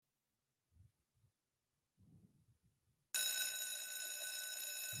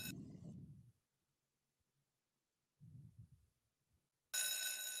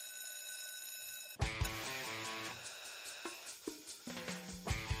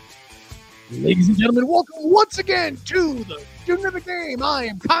Ladies and gentlemen, welcome once again to the Student of the Game. I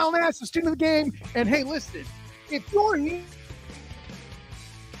am Kyle Nash, the Student of the Game. And hey, listen, if you're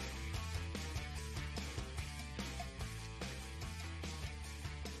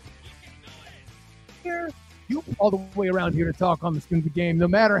here, you all the way around here to talk on the Student of the Game, no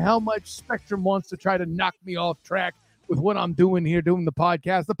matter how much Spectrum wants to try to knock me off track with what I'm doing here, doing the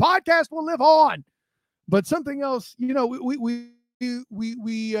podcast will live on. But something else, we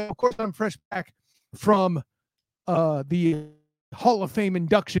of course, I'm fresh back from the Hall of Fame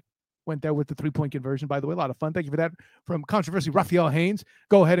induction. Went there with the 3-point conversion, by the way. A lot of fun. Thank you for that. From Controversy Raphael Haynes.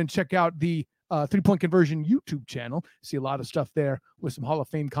 Go ahead and check out the 3-point conversion YouTube channel. See a lot of stuff there with some Hall of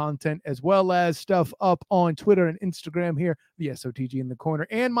Fame content, as well as stuff up on Twitter and Instagram here, the SOTG in the corner,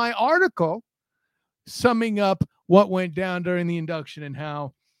 and my article summing up what went down during the induction and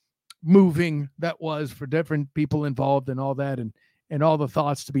how moving that was for different people involved and all that, and all the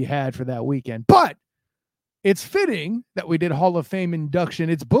thoughts to be had for that weekend. But it's fitting that we did Hall of Fame induction.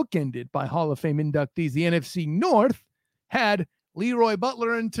 It's bookended by Hall of Fame inductees. The NFC North had Leroy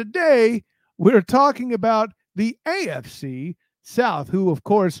Butler, and today we're talking about the AFC South, who, of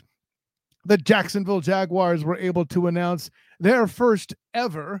course, the Jacksonville Jaguars were able to announce their first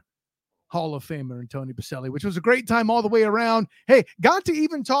ever Hall of Famer in Tony Boselli, which was a great time all the way around. Hey, got to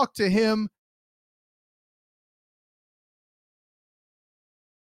even talk to him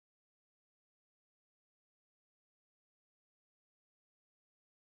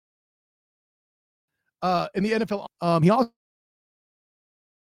in the NFL. He also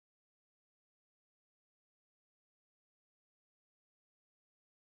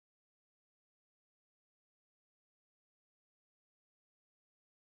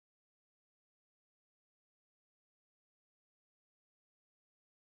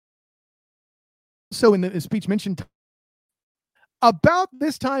in the speech mentioned about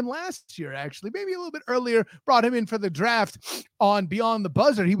this time last year, actually, maybe a little bit earlier, brought him in for the draft on Beyond the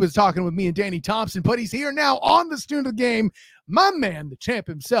Buzzer. He was talking with me and Danny Thompson, but he's here now on the Student of the Game. My man, the champ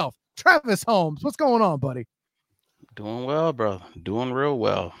himself, Travis Holmes. What's going on, buddy? Doing well, bro. Doing real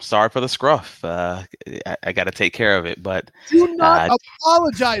well. Sorry for the scruff. I got to take care of it, but do not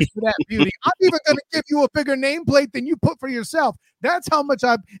apologize for that, beauty. I'm even going to give you a bigger nameplate than you put for yourself. That's how much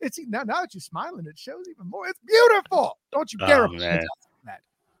it's now that you're smiling, it shows even more. It's beautiful. Don't you dare apologize for that.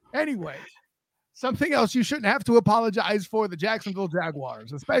 Anyway, something else you shouldn't have to apologize for: the Jacksonville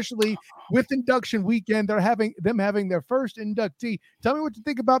Jaguars, especially with induction weekend. They're having their first inductee. Tell me what you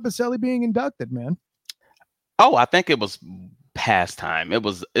think about Boselli being inducted, man. Oh, I think it was past time. It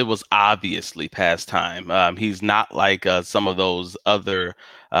was obviously past time. He's not like some of those other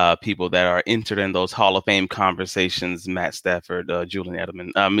people that are entered in those Hall of Fame conversations. Matt Stafford, Julian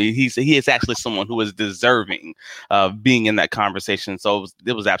Edelman. He is actually someone who is deserving of being in that conversation. So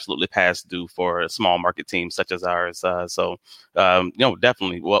it was absolutely past due for a small market team such as ours.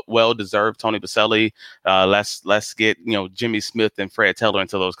 Definitely well deserved. Tony Boselli. Let's get Jimmy Smith and Fred Taylor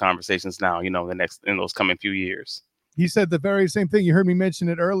into those conversations now. In those coming few years. He said the very same thing. You heard me mention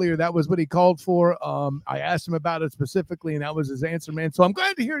it earlier. That was what he called for. I asked him about it specifically, and that was his answer, man. So I'm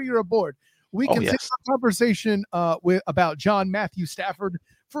glad to hear you're aboard. We can take a conversation about John Matthew Stafford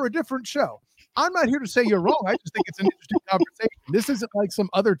for a different show. I'm not here to say you're wrong. I just think it's an interesting conversation. This isn't like some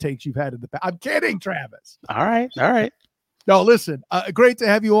other takes you've had in the past. I'm kidding, Travis. All right. No, listen, great to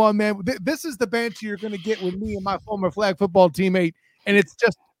have you on, man. This is the banter you're going to get with me and my former flag football teammate, and it's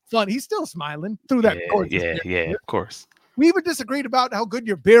just fun. He's still smiling through that. Yeah, of course. We even disagreed about how good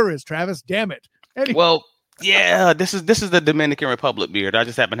your beer is, Travis. Damn it. Anyway. Well, yeah, this is the Dominican Republic beer. I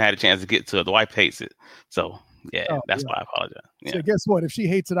just haven't had a chance to get to it. The wife hates it. So, that's why I apologize. Yeah. So guess what? If she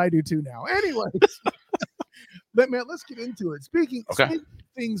hates it, I do too now. Anyways, let's get into it. Speaking of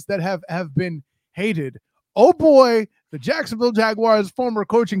things that have been hated, oh boy, the Jacksonville Jaguars former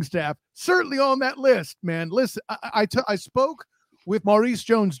coaching staff certainly on that list, man. Listen, I spoke with Maurice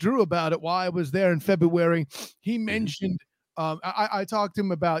Jones-Drew about it while I was there in February. He mentioned, I talked to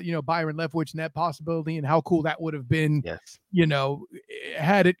him about, Byron Leftwich and that possibility and how cool that would have been,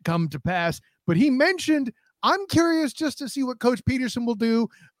 had it come to pass. But he mentioned, I'm curious just to see what Coach Peterson will do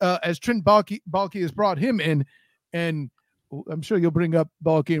as Trent Baalke has brought him in. And I'm sure you'll bring up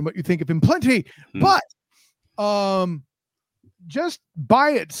Baalke and what you think of him plenty. But just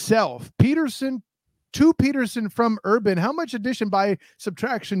by itself, Peterson from Urban, how much addition by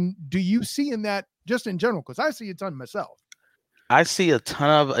subtraction do you see in that just in general? Because I see a ton myself. I see a ton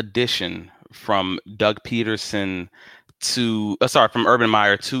of addition from Doug Peterson from Urban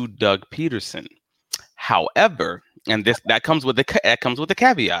Meyer to Doug Peterson. However, and that comes with the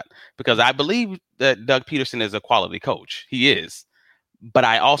caveat, because I believe that Doug Peterson is a quality coach. He is. but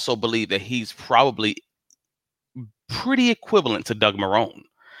I also believe that he's probably pretty equivalent to Doug Marrone.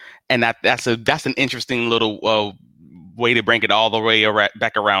 And that's an interesting little way to bring it all the way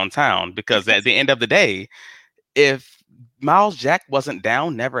back around town, because at the end of the day, if Miles Jack wasn't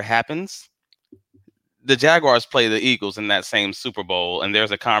down, never happens. The Jaguars play the Eagles in that same Super Bowl, and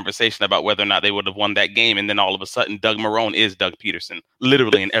there's a conversation about whether or not they would have won that game. And then all of a sudden, Doug Marrone is Doug Peterson,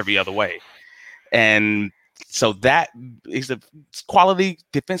 literally in every other way. And so that is a quality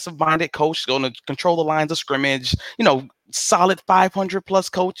defensive-minded coach, going to control the lines of scrimmage, solid 500 plus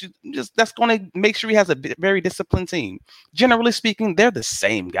coach. Just that's going to make sure he has a very disciplined team. Generally speaking, they're the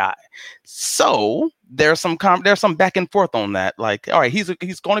same guy. So there's some back and forth on that. Like, all right, he's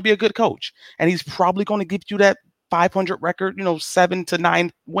going to be a good coach, and he's probably going to give you that 500 record, 7 to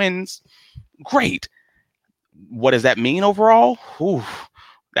 9 wins. Great. What does that mean overall? Ooh.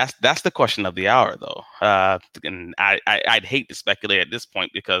 That's the question of the hour, though. And I'd hate to speculate at this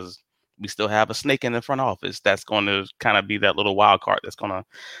point, because we still have a snake in the front office that's going to kind of be that little wild card that's going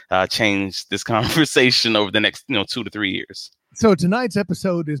to change this conversation over the next 2 to 3 years. So tonight's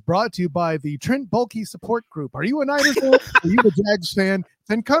episode is brought to you by the Trent Bulkey Support Group. Are you a Niners fan? Are you a Jags fan?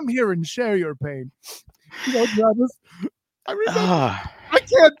 Then come here and share your pain. Travis, I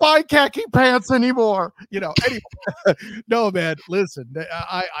can't buy khaki pants anymore. Anyway. No, man, listen,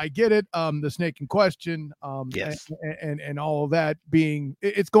 I get it. The snake in question, yes. and all of that being,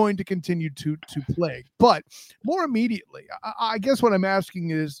 it's going to continue to plague. But more immediately, I guess what I'm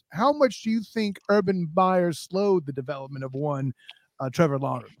asking is, how much do you think Urban Meyer slowed the development of one Trevor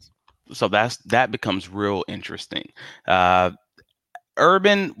Lawrence? So that becomes real interesting.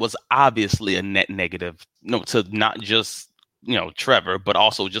 Urban was obviously a net negative, to not just Trevor, but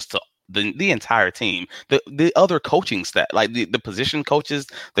also just to the entire team, the other coaching staff, like the position coaches,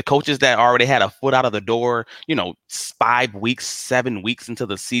 the coaches that already had a foot out of the door, 5 weeks, 7 weeks into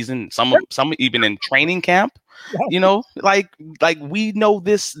the season, some even in training camp, like we know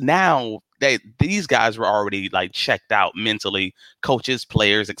this now, that these guys were already like checked out mentally, coaches,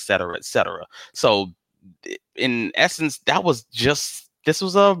 players, et cetera, et cetera. So in essence, this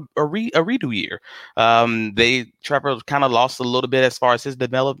was a redo year. Trevor kind of lost a little bit as far as his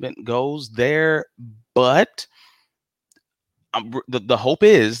development goes there, but the hope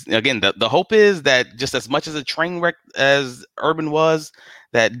is, again, the hope is that just as much as a train wreck as Urban was,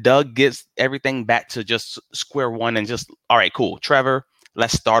 that Doug gets everything back to just square one and just, all right, cool, Trevor,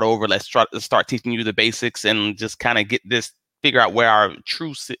 let's start over. Let's start teaching you the basics and just kind of figure out where our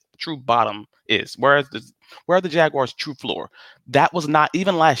true bottom is. Where are the Jaguars' true floor? That was not,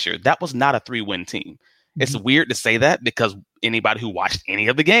 even last year, that was not a 3-win team. Mm-hmm. It's weird to say that, because anybody who watched any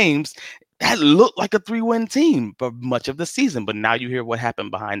of the games, that looked like a 3-win team for much of the season. But now you hear what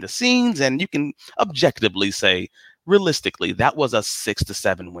happened behind the scenes, and you can objectively say, realistically, that was a 6 to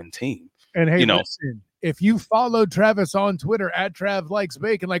 7 win team. And hey, listen, if you follow Travis on Twitter at Trav Likes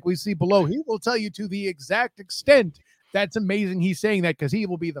Bacon, like we see below, he will tell you to the exact extent. That's amazing he's saying that, because he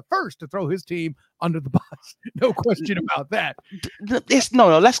will be the first to throw his team under the bus. No question about that.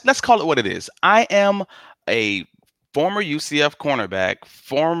 Let's call it what it is. I am a former UCF cornerback,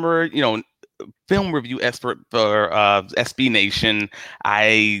 former, film review expert for SB Nation.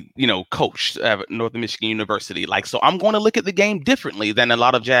 I, coached at Northern Michigan University. So I'm going to look at the game differently than a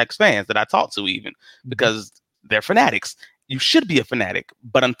lot of Jags fans that I talk to, even, because they're fanatics. You should be a fanatic.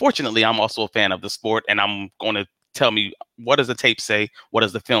 But unfortunately, I'm also a fan of the sport, and I'm going to tell me, what does the tape say? What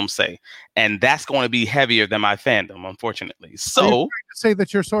does the film say? And that's going to be heavier than my fandom, unfortunately. So, are you trying to say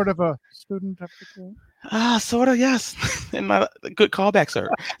that you're sort of a student of the game? Sort of, yes. And my good callback, sir.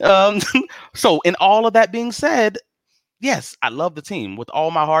 So in all of that being said, yes, I love the team with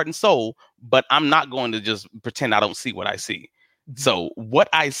all my heart and soul, but I'm not going to just pretend I don't see what I see. Mm-hmm. So what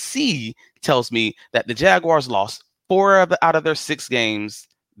I see tells me that the Jaguars lost 4 out of their 6 games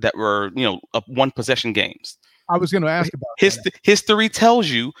that were, one possession games. I was going to ask about that. History tells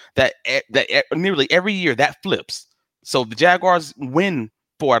you that nearly every year that flips. So the Jaguars win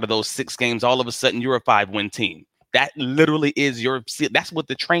 4 out of those 6 games. All of a sudden, you're a 5-win team. That literally is that's what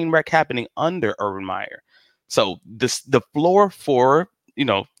the train wreck happening under Urban Meyer. So the floor for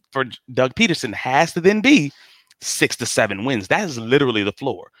Doug Peterson has to then be 6 to 7 wins. That is literally the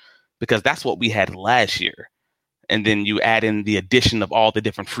floor, because that's what we had last year. And then you add in the addition of all the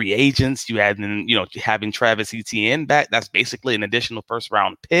different free agents. You add in, having Travis Etienne back. That's basically an additional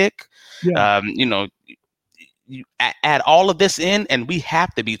first-round pick. Yeah. You add all of this in, and we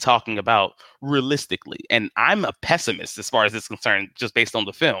have to be talking about realistically. And I'm a pessimist as far as it's concerned, just based on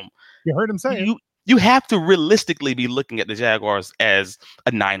the film. You heard him say you have to realistically be looking at the Jaguars as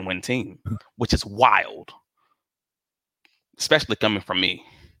a 9-win team, which is wild. especially coming from me.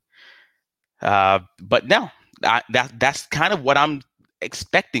 But no, that's kind of what I'm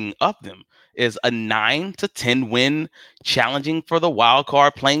expecting of them, is a 9 to 10 win, challenging for the wild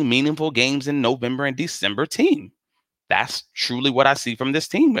card, playing meaningful games in November and December team. That's truly what I see from this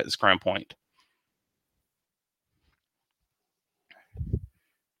team at this current point.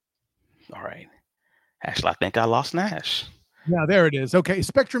 All right. Actually, I think I lost Nash. Yeah, there it is. Okay,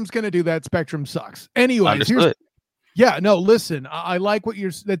 Spectrum's going to do that. Spectrum sucks. Anyways, Understood. Yeah, no, listen, I like what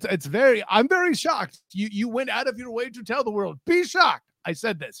you're, I'm very shocked. You went out of your way to tell the world, be shocked. I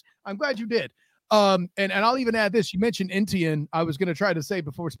said this. I'm glad you did. And I'll even add this. You mentioned Etienne. I was going to try to say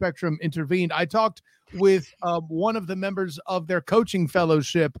before Spectrum intervened, I talked with one of the members of their coaching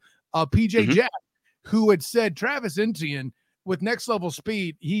fellowship, PJ Jack, who had said Travis Etienne with next level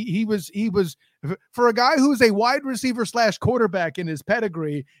speed. He was for a guy who's a wide receiver / quarterback in his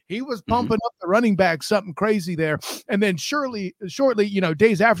pedigree, he was pumping up the running back, something crazy there. And then shortly,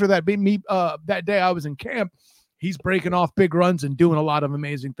 days after that, that day I was in camp, he's breaking off big runs and doing a lot of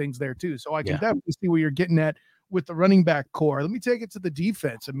amazing things there too. So I can definitely see where you're getting at with the running back core. Let me take it to the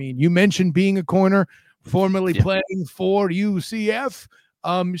defense. I mean, you mentioned being a corner, formerly playing for UCF.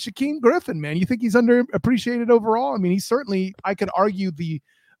 Shaquem Griffin, man, you think he's underappreciated overall? I mean, he's certainly, I could argue, the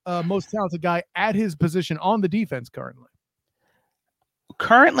most talented guy at his position on the defense currently.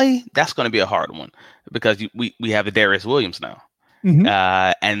 Currently, that's going to be a hard one because we have the Darius Williams now.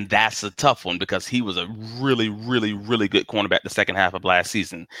 And that's a tough one because he was a really, really, really good cornerback the second half of last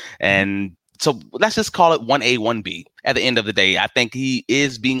season. And so let's just call it 1A, 1B. At the end of the day, I think he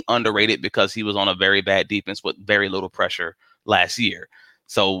is being underrated because he was on a very bad defense with very little pressure last year.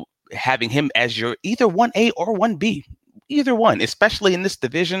 So having him as your either 1A or 1B, either one, especially in this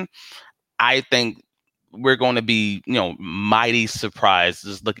division, I think we're going to be, mighty surprised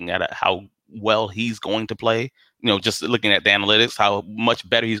just looking at how well he's going to play. Just looking at the analytics, how much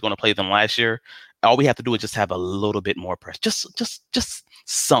better he's going to play than last year. All we have to do is just have a little bit more pressure. Just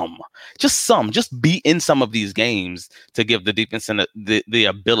be in some of these games to give the defense and the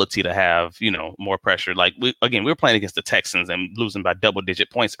ability to have, more pressure. Like we were playing against the Texans and losing by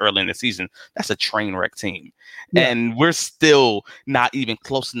double-digit points early in the season. That's a train wreck team. Yeah. And we're still not even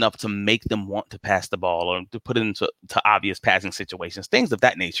close enough to make them want to pass the ball or to put it into obvious passing situations, things of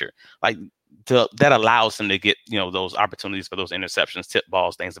that nature. Like that allows them to get, those opportunities for those interceptions, tip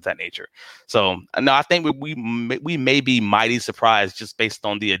balls, things of that nature. So no, I think we may be mighty surprised just based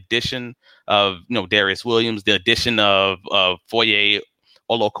on the addition of, Darius Williams, the addition of Foye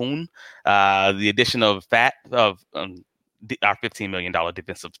Olokun, the addition of our $15 million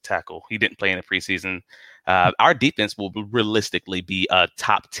defensive tackle. He didn't play in the preseason. Our defense will realistically be a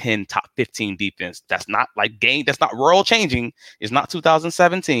top 10, top 15 defense. That's not that's not world changing. It's not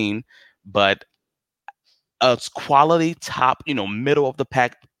 2017. But a quality top, middle of the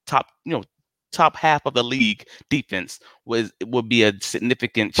pack, top half of the league defense would be a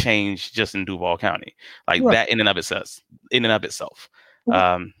significant change just in Duval County, that in and of itself.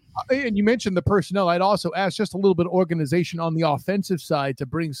 And you mentioned the personnel. I'd also ask just a little bit of organization on the offensive side to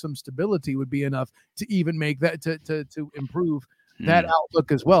bring some stability would be enough to even make that to improve that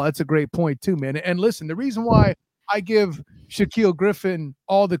outlook as well. That's a great point too, man. And listen, the reason why I give Shaquille Griffin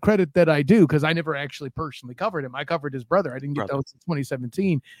all the credit that I do, because I never actually personally covered him. I covered his brother. I didn't get those in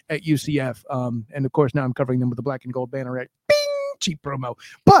 2017 at UCF. And of course, now I'm covering them with the black and gold banner at Bing! Cheap promo.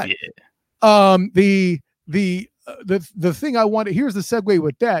 But the thing I wanted, here's the segue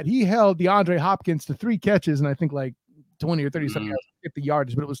with that. He held DeAndre Hopkins to 3 catches, and I think 20 or 30 something yards, 50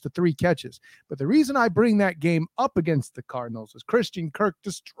 yards, but it was to 3 catches. But the reason I bring that game up against the Cardinals is Christian Kirk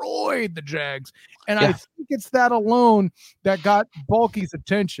destroyed the Jags. And I think it's that alone that got Bulky's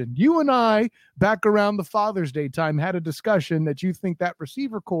attention. You and I, back around the Father's Day time, had a discussion that you think that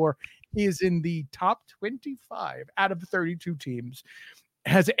receiver core is in the top 25 out of 32 teams.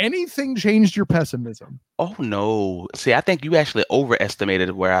 Has anything changed your pessimism? Oh no! See, I think you actually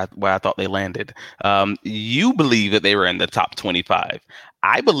overestimated where I thought they landed. You believe that they were in the top 25.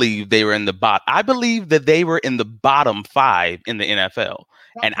 I believe they were in the bottom. I believe that they were in the bottom 5 in the NFL.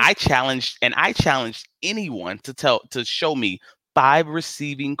 And I challenged anyone to show me 5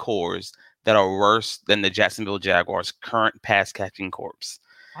 receiving cores that are worse than the Jacksonville Jaguars' current pass catching corps.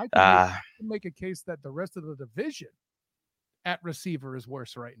 I can make a case that the rest of the division at receiver is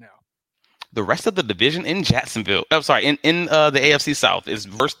worse right now. The rest of the division in Jacksonville, in the AFC South is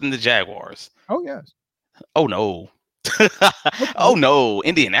worse than the Jaguars. Oh yes. Oh no. Oh no,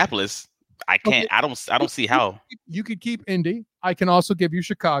 Indianapolis. I can't. Okay. I don't see how. You could keep Indy. I can also give you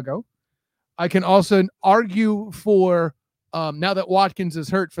Chicago. I can also argue for now that Watkins is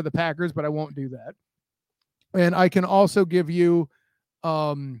hurt for the Packers, but I won't do that. And I can also give you,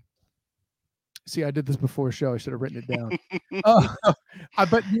 see, I did this before show. I should have written it down.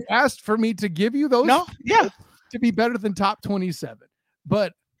 But you asked for me to give you those to be better than top 27.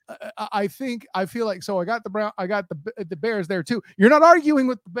 But I feel like, so I got the Bears there too. You're not arguing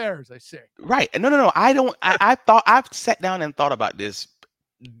with the Bears, I say. Right. No. I don't. I've sat down and thought about this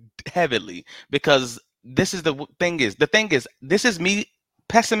heavily, because this is the thing is this is me,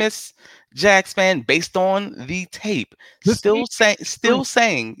 pessimist Jags fan, based on the tape, still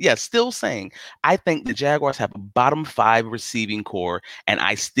saying I think the Jaguars have a bottom 5 receiving core, and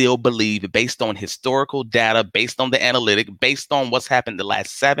I still believe, based on historical data, based on the analytic, based on what's happened the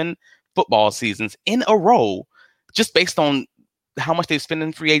last 7 football seasons in a row, just based on how much they've spent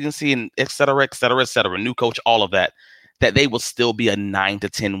in free agency and et cetera, new coach, all of that they will still be a 9 to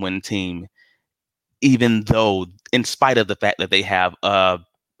 10 win team, even though, in spite of the fact that they have a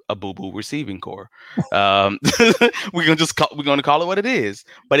boo-boo receiving core. We're gonna call it what it is,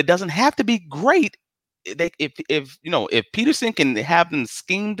 but it doesn't have to be great. If Peterson can have them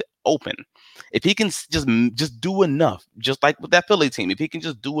schemed open, if he can just do enough, just like with that Philly team, if he can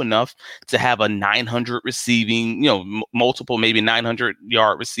just do enough to have a 900 receiving, multiple maybe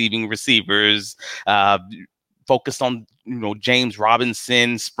 900-yard receiving receivers, focused on James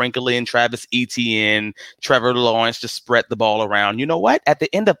Robinson, sprinkle in Travis Etienne, Trevor Lawrence, just spread the ball around. You know what? At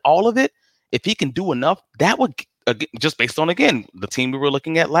the end of all of it, if he can do enough, that would, just based on, again, the team we were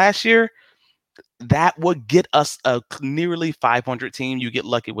looking at last year, that would get us a nearly 500 team. You get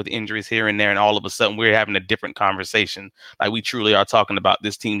lucky with injuries here and there, and all of a sudden we're having a different conversation. Like, we truly are talking about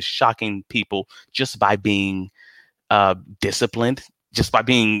this team shocking people just by being disciplined, just by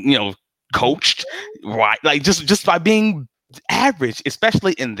being, coached, right? Like, just by being average,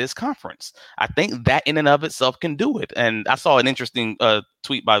 especially in this conference. I think that in and of itself can do it. And I saw an interesting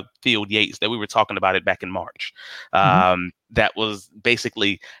tweet by Field Yates that we were talking about it back in March. That was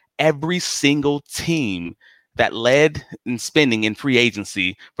basically every single team that led in spending in free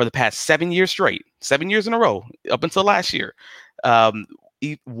agency for the past 7 years straight, 7 years in a row, up until last year.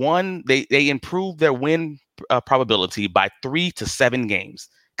 They improved their win probability by 3 to 7 games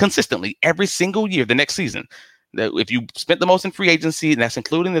consistently every single year. The next season, if you spent the most in free agency, and that's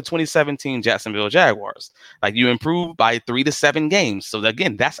including the 2017 Jacksonville Jaguars, like, you improved by 3 to 7 games. So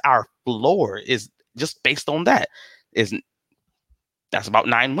again, that's our floor, is just based on that. That's about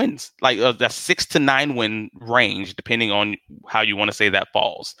 9 wins. Like, that's 6 to 9 win range, depending on how you want to say that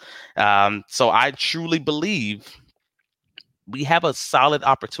falls. So I truly believe we have a solid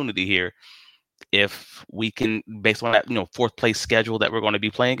opportunity here if we can, based on that, 4th place schedule that we're going to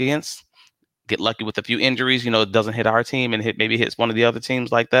be playing against, get lucky with a few injuries, it doesn't hit our team and maybe hits one of the other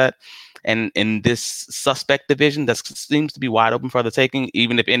teams like that. And in this suspect division that seems to be wide open for the taking,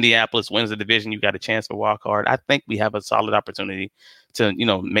 even if Indianapolis wins the division, you got a chance for wild card. I think we have a solid opportunity to,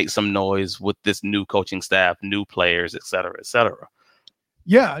 make some noise with this new coaching staff, new players, et cetera, et cetera.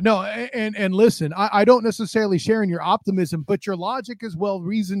 Yeah, no, and listen, I don't necessarily share in your optimism, but your logic is well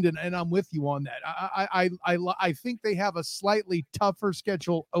reasoned, and I'm with you on that. I think they have a slightly tougher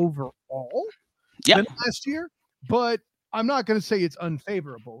schedule overall than last year, but I'm not going to say it's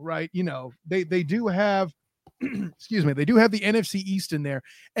unfavorable, right? They do have, excuse me, they do have the NFC East in there,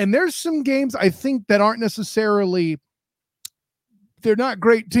 and there's some games I think that aren't necessarily, they're not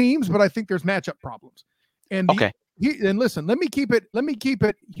great teams, but I think there's matchup problems. And and listen, let me keep it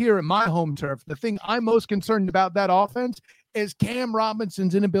here in my home turf. The thing I'm most concerned about that offense is Cam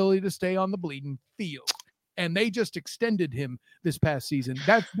Robinson's inability to stay on the bleeding field. And they just extended him this past season.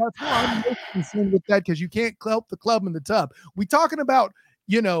 That's why I'm most concerned with that, because you can't help the club in the tub. We talking about,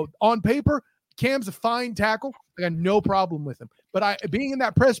 on paper, Cam's a fine tackle. I got no problem with him. But being in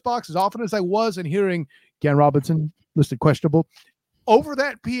that press box as often as I was and hearing Cam Robinson listed questionable, over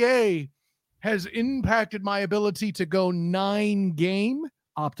that PA has impacted my ability to go 9-game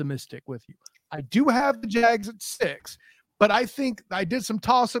optimistic with you. I do have the Jags at 6, but I think I did some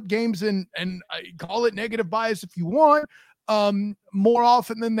toss-up games, and I call it negative bias if you want. More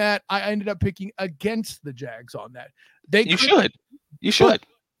often than that, I ended up picking against the Jags on that. You should.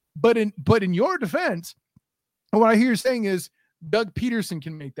 But in your defense, what I hear you saying is Doug Peterson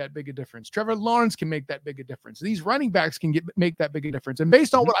can make that big a difference. Trevor Lawrence can make that big a difference. These running backs can make that big a difference. And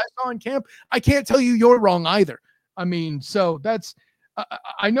based on what I saw in camp, I can't tell you you're wrong either. I mean, so that's,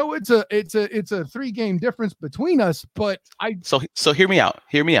 I know it's a 3-game difference between us, but so hear me out.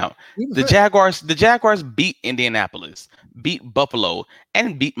 The Jaguars beat Indianapolis, beat Buffalo,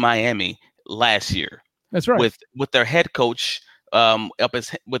 and beat Miami last year. That's right. With their head coach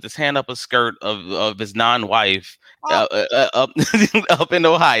with his hand up a skirt of his non-wife up in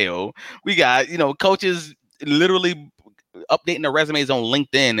Ohio. We got coaches literally updating their resumes on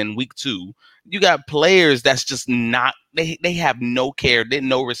LinkedIn in week 2. You got players that's just not, they have no care,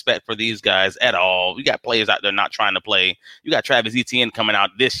 no respect for these guys at all. You got players out there not trying to play. You got Travis Etienne coming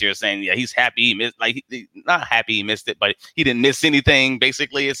out this year saying, yeah, he's happy he missed, like, not happy he missed it, but he didn't miss anything,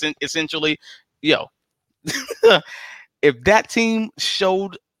 basically, essentially. Yo, if that team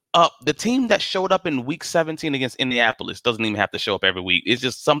showed up, the team that showed up in week 17 against Indianapolis doesn't even have to show up every week. It's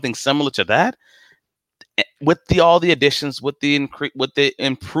just something similar to that. With all the additions, with the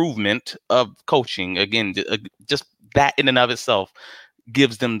improvement of coaching, again, just that in and of itself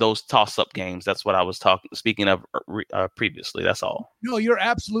gives them those toss-up games. That's what I was speaking of previously. That's all. No, you're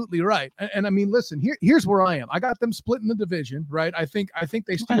absolutely right. And I mean, listen, here's where I am. I got them split in the division, right? I think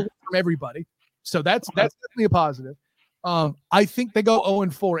they steal from everybody, so that's definitely a positive. I think they go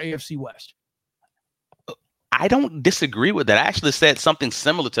 0-4 AFC West. I don't disagree with that. I actually said something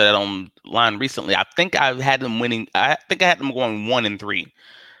similar to that online recently. I think I had them winning. I think I had them going 1-3.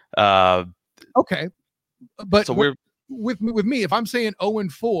 Okay, but so we're with me. If I'm saying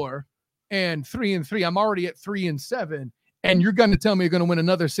 0-4 and 3-3, I'm already at 3-7, and you're going to tell me you're going to win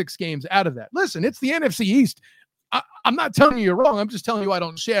another 6 games out of that. Listen, it's the NFC East. I'm not telling you you're wrong. I'm just telling you I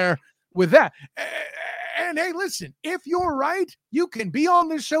don't share with that. And hey, listen, if you're right, you can be on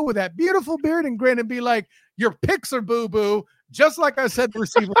this show with that beautiful beard and grin and be like, your picks are boo-boo, just like I said the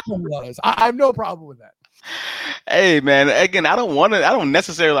receiver was. I have no problem with that. Hey, man, again, I'm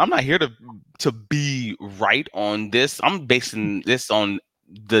not here to be right on this. I'm basing this on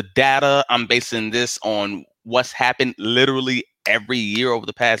the data. I'm basing this on what's happened literally every year over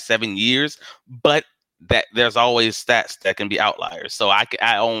the past 7 years, but that there's always stats that can be outliers. So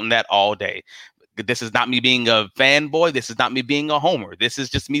I own that all day. This is not me being a fanboy. This is not me being a homer. This is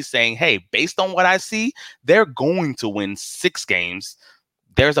just me saying, hey, based on what I see, they're going to win 6 games.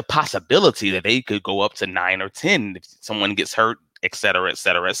 There's a possibility that they could go up to 9 or 10 if someone gets hurt, et cetera, et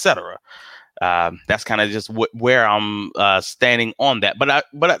cetera, et cetera. That's kind of just where I'm standing on that. But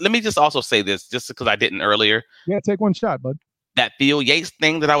let me just also say this, just because I didn't earlier. Yeah, take one shot, bud. That Phil Yates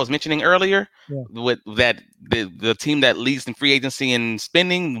thing that I was mentioning earlier, yeah. With that the team that leads in free agency and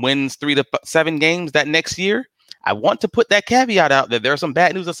spending wins 3 to 7 games that next year. I want to put that caveat out that there's some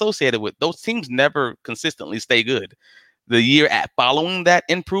bad news associated with those teams. Never consistently stay good. The year following that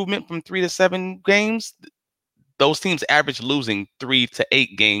improvement from 3 to 7 games, those teams average losing 3 to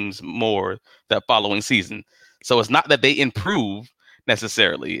 8 games more that following season. So it's not that they improve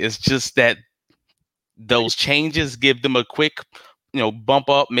necessarily. It's just that those changes give them a quick, bump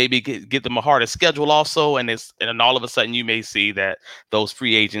up, maybe give them a harder schedule also. And all of a sudden you may see that those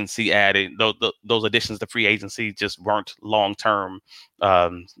free agency added, those additions to free agency just weren't long-term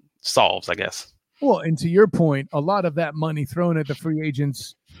solves, I guess. Well, and to your point, a lot of that money thrown at the free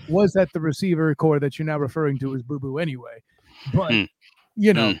agents was at the receiver core that you're now referring to as boo-boo anyway. But,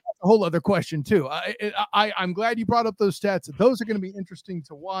 that's a whole other question too. I'm glad you brought up those stats. Those are going to be interesting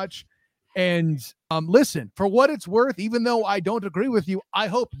to watch. And listen, for what it's worth, even though I don't agree with you, I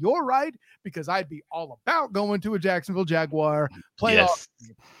hope you're right, because I'd be all about going to a Jacksonville Jaguar playoff.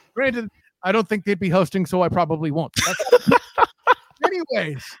 Yes. Granted, I don't think they'd be hosting, so I probably won't.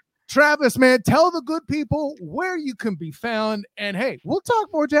 Anyways, Travis, man, tell the good people where you can be found. And hey, we'll talk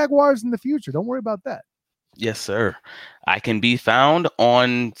more Jaguars in the future. Don't worry about that. Yes, sir. I can be found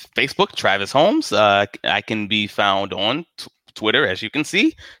on Facebook, Travis Holmes. I can be found on Twitter, as you can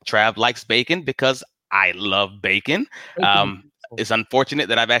see. Trav likes bacon because I love bacon. It's unfortunate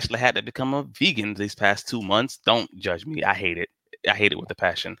that I've actually had to become a vegan these past 2 months. Don't judge me. I hate it. I hate it with a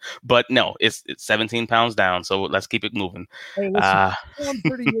passion. But no, it's 17 pounds down, so let's keep it moving. Hey, listen, I'm 38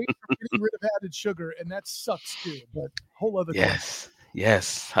 from getting rid of added sugar, and that sucks too. But whole other thing.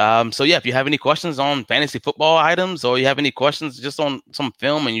 Yes. So yeah, if you have any questions on fantasy football items, or you have any questions just on some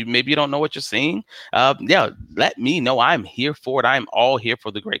film and you don't know what you're seeing, let me know. I'm here for it. I'm all here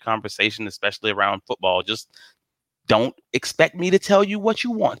for the great conversation, especially around football. Just don't expect me to tell you what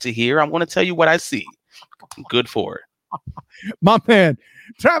you want to hear. I'm going to tell you what I see. I'm good for it. My man,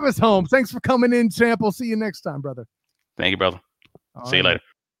 Travis Holmes, thanks for coming in, champ. We'll see you next time, brother. Thank you, brother. See you later.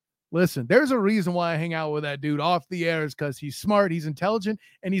 Listen, there's a reason why I hang out with that dude off the air, is because he's smart, he's intelligent,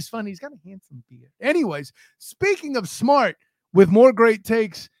 and he's funny. He's got a handsome beard. Anyways, speaking of smart, with more great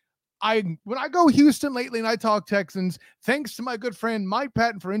takes, when I go Houston lately and I talk Texans, thanks to my good friend Mike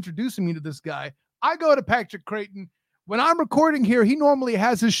Patton for introducing me to this guy, I go to Patrick Creighton. When I'm recording here, he normally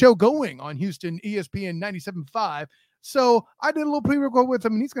has his show going on Houston ESPN 97.5. So I did a little pre-record with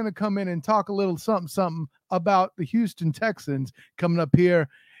him, and he's going to come in and talk a little something about the Houston Texans coming up here.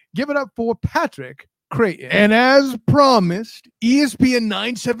 Give it up for Patrick Creighton. And as promised, ESPN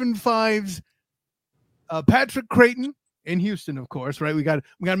 975's Patrick Creighton in Houston, of course, right? We got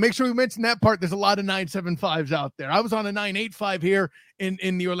to make sure we mention that part. There's a lot of 975s out there. I was on a 985 here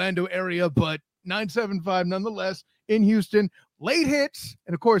in the Orlando area, but 975 nonetheless in Houston. Late hits,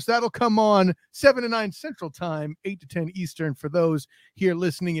 and of course that'll come on 7 to 9 Central Time, 8 to 10 Eastern for those here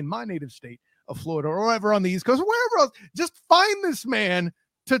listening in my native state of Florida or wherever on the East Coast or wherever else. Just find this man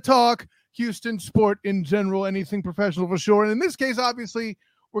to talk Houston sport in general, anything professional for sure. And in this case, obviously,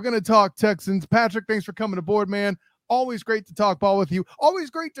 we're going to talk Texans. Patrick, thanks for coming aboard, man. Always great to talk ball with you. Always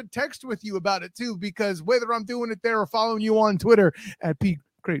great to text with you about it too, because whether I'm doing it there or following you on Twitter at P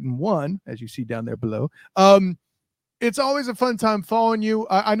Creighton 1, as you see down there below, it's always a fun time following you.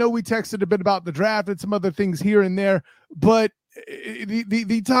 I know we texted a bit about the draft and some other things here and there, but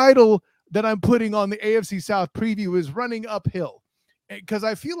the title that I'm putting on the AFC South preview is running uphill, because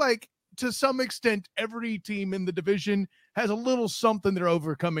I feel like to some extent every team in the division has a little something they're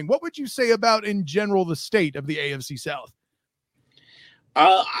overcoming. What would you say about in general the state of the AFC South?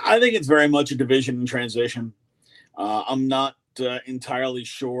 I think it's very much a division in transition. I'm not entirely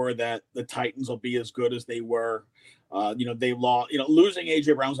sure that the Titans will be as good as they were. They lost. Losing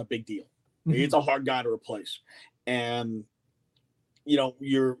AJ Brown's a big deal. Mm-hmm. It's a hard guy to replace, and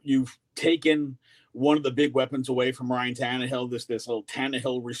you've taken one of the big weapons away from Ryan Tannehill. This little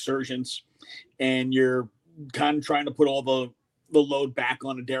Tannehill resurgence, and you're kind of trying to put all the load back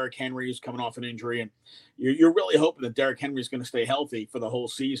on Derrick Henry, who's coming off an injury, and you're really hoping that Derrick Henry is going to stay healthy for the whole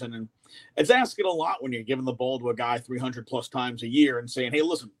season. And it's asking a lot when you're giving the ball to a guy 300 plus times a year and saying, "Hey,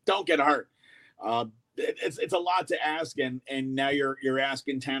 listen, don't get hurt." It's a lot to ask, and now you're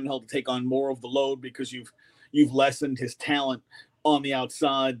asking Tannehill to take on more of the load because you've lessened his talent on the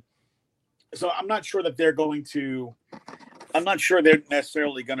outside. So I'm not sure that they're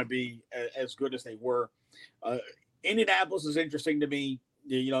necessarily going to be as good as they were. Indianapolis is interesting to me.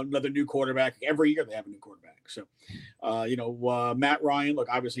 Another new quarterback. Every year they have a new quarterback. So, Matt Ryan. Look,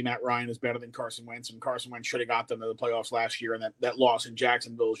 obviously Matt Ryan is better than Carson Wentz, and Carson Wentz should have got them to the playoffs last year, and that loss in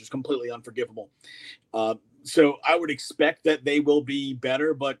Jacksonville is just completely unforgivable. So I would expect that they will be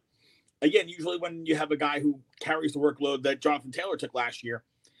better. But again, usually when you have a guy who carries the workload that Jonathan Taylor took last year,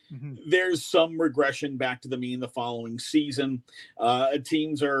 mm-hmm. there's some regression back to the mean the following season.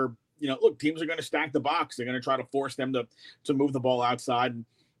 Teams are going to stack the box. They're going to try to force them to move the ball outside.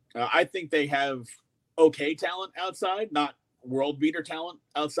 I think they have okay talent outside, not world beater talent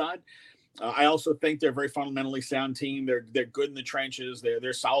outside. I also think they're a very fundamentally sound team. They're good in the trenches.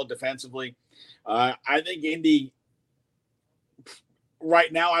 They're solid defensively. I think Indy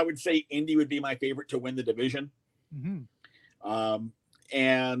right now, I would say Indy would be my favorite to win the division. Mm-hmm.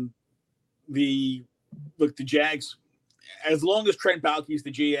 And the Jags, as long as Trent Baalke's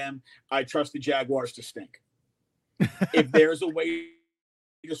the GM, I trust the Jaguars to stink. If there's a way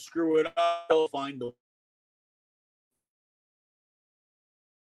to screw it up, they'll find a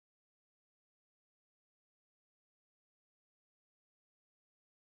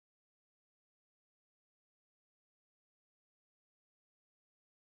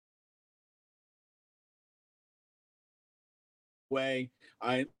way.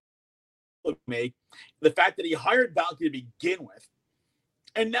 The fact that he hired Baalke to begin with,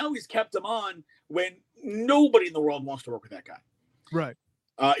 and now he's kept him on when nobody in the world wants to work with that guy. Right.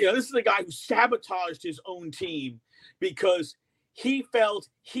 This is a guy who sabotaged his own team because he felt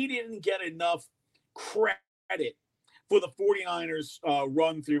he didn't get enough credit for the 49ers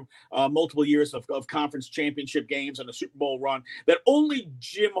run through multiple years of conference championship games and a Super Bowl run, that only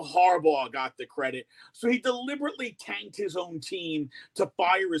Jim Harbaugh got the credit. So he deliberately tanked his own team to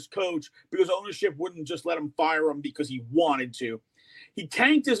fire his coach because ownership wouldn't just let him fire him because he wanted to. He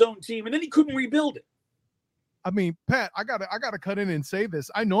tanked his own team, and then he couldn't rebuild it. I mean, Pat, I gotta cut in and say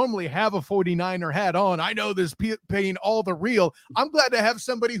this. I normally have a 49er hat on. I know this paying all the real. I'm glad to have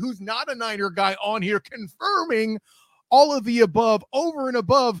somebody who's not a Niner guy on here confirming all of the above, over and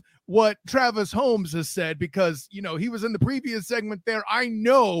above what Travis Holmes has said, because, he was in the previous segment there. I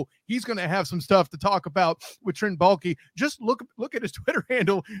know he's going to have some stuff to talk about with Trent Baalke. Just look at his Twitter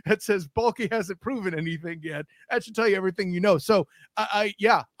handle that says Baalke hasn't proven anything yet. That should tell you everything you know. So I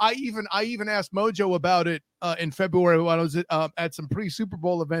even asked Mojo about it in February when I was at some pre-Super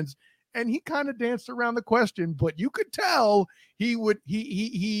Bowl events, and he kind of danced around the question, but you could tell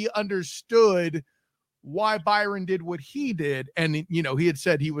he understood why Byron did what he did. And, he had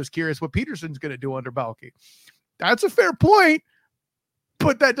said he was curious what Peterson's going to do under Baalke. That's a fair point,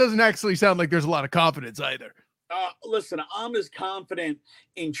 but that doesn't actually sound like there's a lot of confidence either. Listen, I'm as confident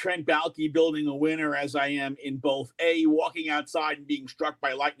in Trent Baalke building a winner as I am in both walking outside and being struck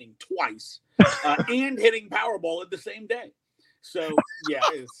by lightning twice and hitting Powerball at the same day. So, yeah,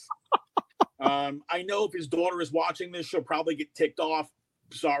 I know if his daughter is watching this, she'll probably get ticked off.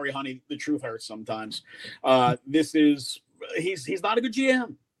 Sorry, honey, the truth hurts sometimes. He's not a good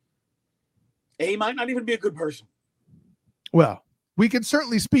GM. He might not even be a good person. Well, we can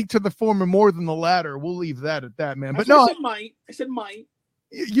certainly speak to the former more than the latter. We'll leave that at that, man. But I said might.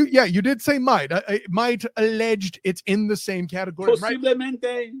 You did say might. Might alleged it's in the same category.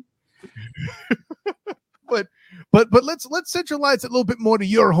 Posiblemente. But let's centralize it a little bit more to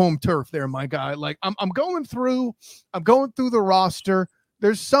your home turf there, my guy. Like I'm going through the roster.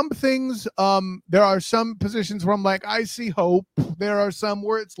 There's some things, there are some positions where I'm like, I see hope. There are some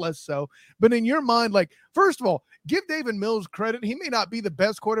where it's less so. But in your mind, like, first of all, give Davis Mills credit. He may not be the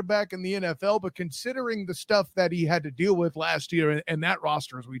best quarterback in the NFL, but considering the stuff that he had to deal with last year and that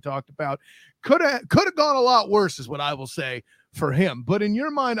roster, as we talked about, could have gone a lot worse, is what I will say for him. But in your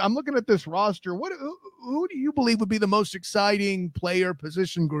mind, I'm looking at this roster. Who do you believe would be the most exciting player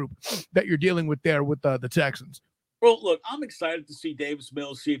position group that you're dealing with there with the Texans? Well, look, I'm excited to see Davis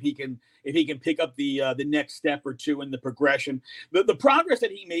Mills, see if he can pick up the next step or two in the progression. The progress that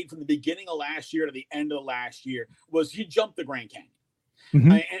he made from the beginning of last year to the end of last year was he jumped the Grand Canyon.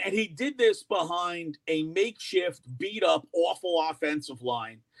 Mm-hmm. And he did this behind a makeshift, beat up, awful offensive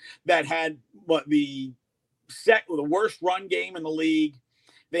line that had the worst run game in the league.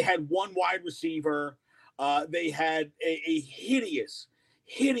 They had one wide receiver. They had a hideous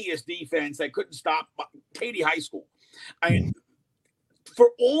defense that couldn't stop Katy High School. I mean,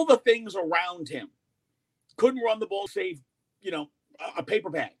 for all the things around him, couldn't run the ball, save, a paper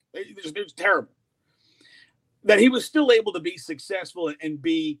bag. It was terrible. That he was still able to be successful and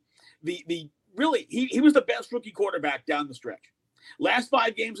be he was the best rookie quarterback down the stretch. Last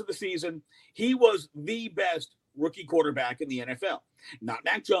 5 games of the season, he was the best rookie quarterback in the NFL. Not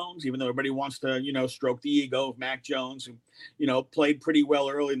Mac Jones, even though everybody wants to, stroke the ego of Mac Jones, who, played pretty well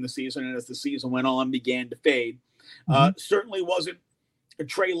early in the season, and as the season went on, began to fade. Certainly wasn't a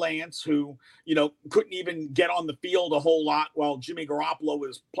Trey Lance, who, couldn't even get on the field a whole lot while Jimmy Garoppolo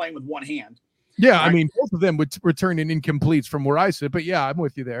was playing with one hand. Yeah, right? I mean, both of them would return in incompletes from where I sit, but yeah, I'm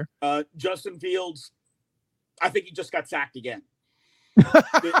with you there. Justin Fields, I think he just got sacked again.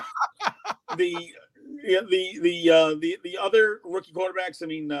 The other rookie quarterbacks, I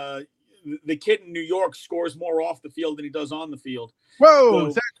mean, the kid in New York scores more off the field than he does on the field. Whoa,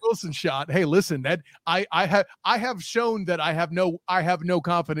 Zach Wilson shot. Hey, listen, that I have shown that I have no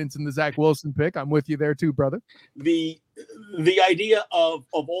confidence in the Zach Wilson pick. I'm with you there too, brother. The idea of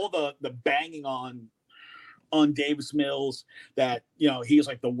all the banging on Davis Mills that he's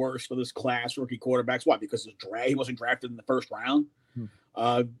like the worst of this class rookie quarterbacks. Why? Because he wasn't drafted in the first round.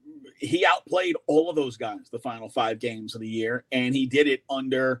 He outplayed all of those guys the final 5 games of the year, and he did it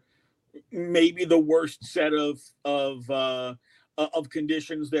under maybe the worst set of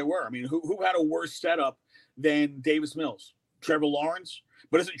conditions there were. I mean, who had a worse setup than Davis Mills? Trevor Lawrence.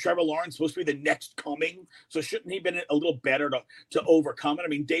 But isn't Trevor Lawrence supposed to be the next coming? So shouldn't he have been a little better to overcome it? I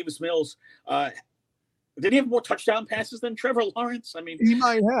mean, Davis Mills, did he have more touchdown passes than Trevor Lawrence? I mean, he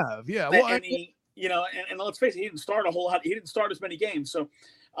might have, yeah. Well, and let's face it, he didn't start a whole lot. He didn't start as many games. So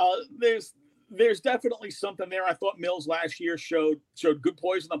there's definitely something there. I thought Mills last year showed good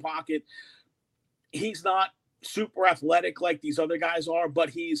poise in the pocket. He's not super athletic like these other guys are, but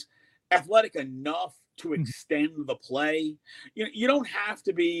he's athletic enough to extend the play. You don't have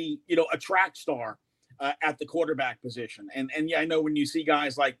to be, a track star at the quarterback position. And yeah, I know when you see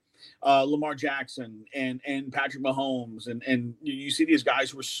guys like Lamar Jackson and Patrick Mahomes and you see these guys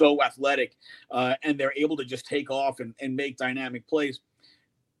who are so athletic and they're able to just take off and make dynamic plays.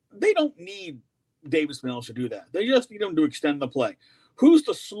 They don't need Davis Mills to do that. They just need him to extend the play. Who's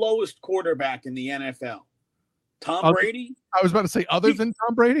the slowest quarterback in the NFL? Tom Brady? I was about to say other than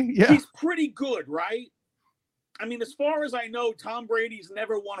Tom Brady? Yeah. He's pretty good, right? I mean, as far as I know, Tom Brady's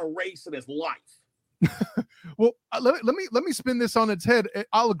never won a race in his life. Well, let me spin this on its head.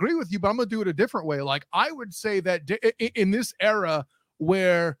 I'll agree with you, but I'm going to do it a different way. Like, I would say that in this era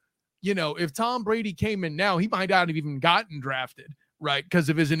where, if Tom Brady came in now, he might not have even gotten drafted. Right, because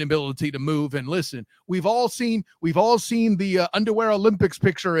of his inability to move. And listen, we've all seen the underwear Olympics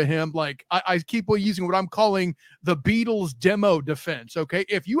picture of him. Like I keep using what I'm calling the Beatles demo defense. Okay,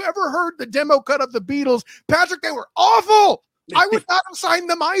 if you ever heard the demo cut of the Beatles, Patrick, they were awful. I would not have signed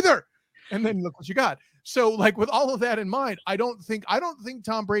them either. And then look what you got. So, like, with all of that in mind, I don't think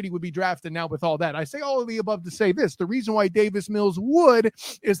Tom Brady would be drafted now with all that. I say all of the above to say this. The reason why Davis Mills would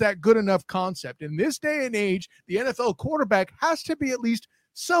is that good enough concept. In this day and age, the NFL quarterback has to be at least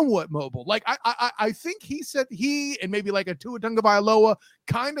somewhat mobile. Like, I think he and maybe like a Tua Tagovailoa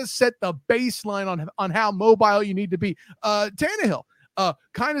kind of set the baseline on how mobile you need to be. Tannehill,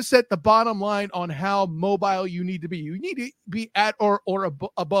 kind of set the bottom line on how mobile you need to be. You need to be at or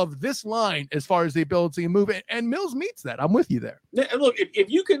above this line as far as the ability to move. And Mills meets that. I'm with you there. Yeah, and look, if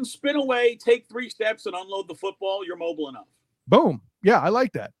you can spin away, take 3 steps, and unload the football, you're mobile enough. Boom. Yeah, I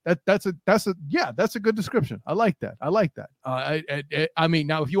like that. That's a good description. I like that. I mean,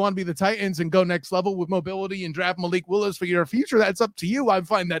 now if you want to be the Titans and go next level with mobility and draft Malik Willis for your future, that's up to you. I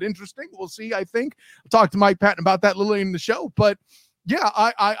find that interesting. We'll see. I think I'll talk to Mike Patton about that a little in the show. But yeah,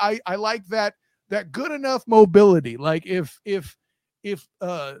 I like that good enough mobility. Like if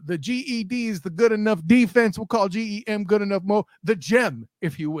the GED is the good enough defense, we'll call GEM good enough the gem,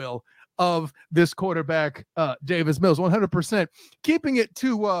 if you will, of this quarterback, Davis Mills, 100%. Keeping it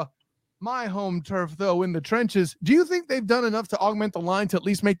to my home turf, though, in the trenches, do you think they've done enough to augment the line to at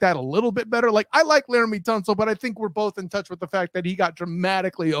least make that a little bit better? Like, I like Laramie Tunsil, but I think we're both in touch with the fact that he got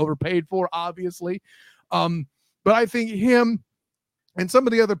dramatically overpaid for, obviously. But I think him and some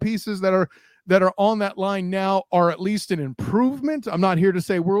of the other pieces that are on that line now are at least an improvement. I'm not here to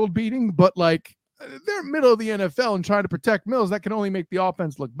say world beating, but like, they're middle of the NFL and trying to protect Mills. That can only make the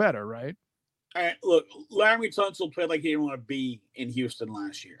offense look better, right? All right, look, Laramie Tunsil played like he didn't want to be in Houston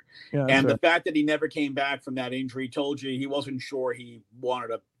last year. Yeah, and the fact that he never came back from that injury told you he wasn't sure he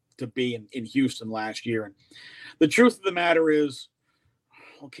wanted to be in Houston last year. And the truth of the matter is,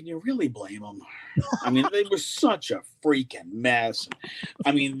 well, can you really blame him? I mean, they were such a freaking mess.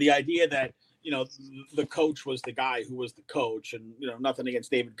 I mean, the idea that, the coach was the guy who was the coach, and, nothing against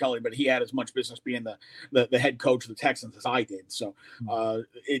David Culley, but he had as much business being the head coach of the Texans as I did. So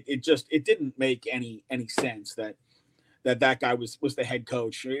it didn't make any sense that guy was the head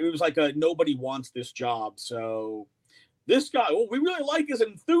coach. It was like nobody wants this job. So this guy, we really like his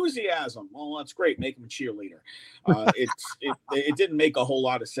enthusiasm. Well, that's great. Make him a cheerleader. It didn't make a whole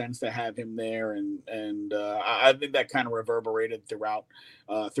lot of sense to have him there. And I think that kind of reverberated throughout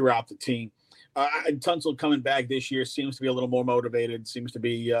the team. Tunsil coming back this year seems to be a little more motivated, seems to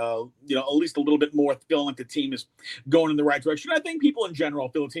be, at least a little bit more feeling like the team is going in the right direction. I think people in general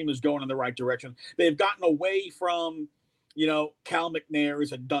feel the team is going in the right direction. They've gotten away from, Cal McNair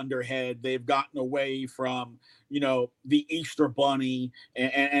is a dunderhead. They've gotten away from, the Easter Bunny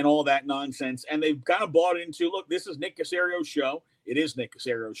and all that nonsense. And they've kind of bought into, look, this is Nick Caserio's show. It is Nick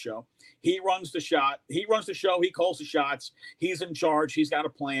Caserio's show. He runs the show. He calls the shots. He's in charge. He's got a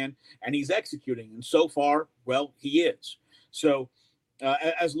plan, and he's executing. And so far, well, he is. So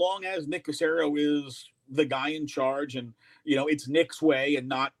as long as Nick Caserio is the guy in charge and, it's Nick's way and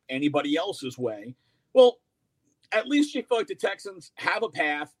not anybody else's way, well, at least you feel like the Texans have a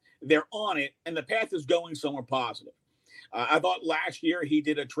path. They're on it, and the path is going somewhere positive. I thought last year he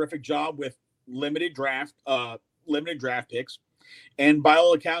did a terrific job with limited draft picks. And by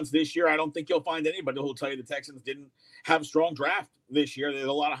all accounts, this year, I don't think you'll find anybody who will tell you the Texans didn't have a strong draft this year. There's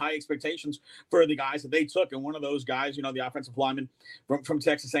a lot of high expectations for the guys that they took. And one of those guys, the offensive lineman from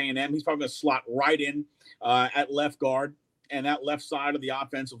Texas A&M, he's probably going to slot right in at left guard. And that left side of the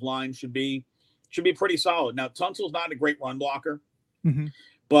offensive line should be pretty solid. Now, Tunsil's not a great run blocker,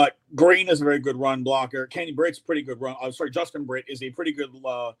 but Green is a very good run blocker. Kenny Britt's pretty good Justin Britt is a pretty good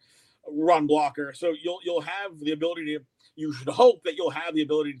run blocker. So you'll have the ability to. You should hope that you'll have the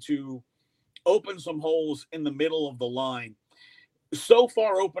ability to open some holes in the middle of the line. So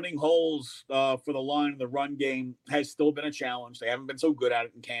far, opening holes for the line in the run game has still been a challenge. They haven't been so good at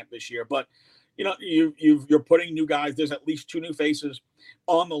it in camp this year. But, you're putting new guys. There's at least 2 new faces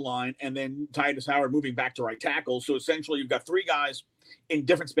on the line, and then Titus Howard moving back to right tackle. So essentially, you've got 3 guys in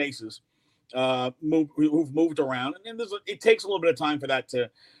different spaces who've moved around. And then it takes a little bit of time for that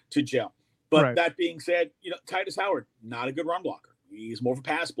to gel. But That being said, Titus Howard, not a good run blocker. He's more of a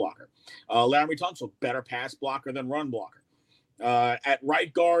pass blocker. Laramie Tunsil, better pass blocker than run blocker. At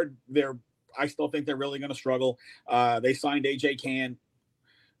right guard, I still think they're really going to struggle. They signed A.J. Cann,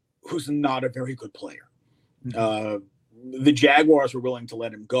 who's not a very good player. The Jaguars were willing to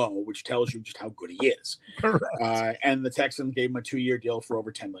let him go, which tells you just how good he is. And the Texans gave him a 2-year deal for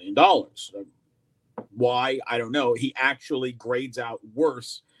over $10 million. Why? I don't know. He actually grades out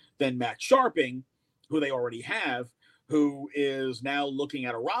worse than Matt Sharping, who they already have, who is now looking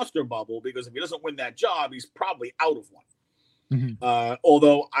at a roster bubble because if he doesn't win that job, he's probably out of one.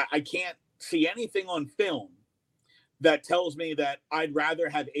 Although I can't see anything on film that tells me that I'd rather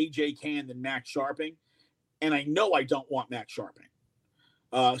have A.J. Cann than Matt Sharping, and I know I don't want Matt Sharping.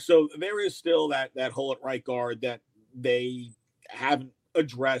 So there is still that hole at right guard that they haven't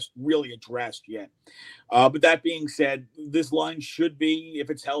really addressed yet. But that being said, this line should be, if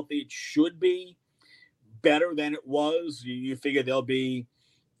it's healthy, it should be better than it was. You figure they'll be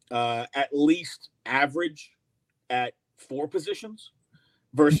at least average at 4 positions.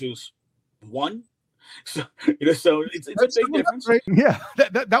 versus 1. So, so it's a big difference. Yeah,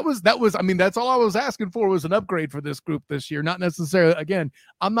 that was. I mean, that's all I was asking for was an upgrade for this group this year. Not necessarily. Again,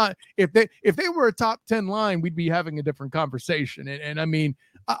 I'm not. If they were a top 10 line, we'd be having a different conversation. And I mean,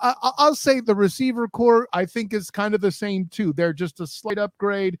 I'll say the receiver core I think is kind of the same too. They're just a slight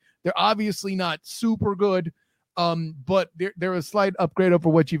upgrade. They're obviously not super good, but they're a slight upgrade over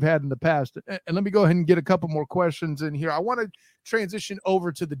what you've had in the past. And let me go ahead and get a couple more questions in here. I want to transition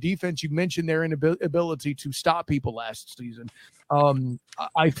over to the defense. You mentioned their inability to stop people last season.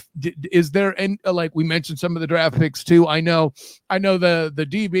 Is there any, like we mentioned some of the draft picks too? I know the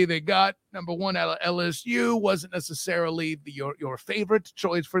DB they got, number 1 out of LSU, wasn't necessarily your favorite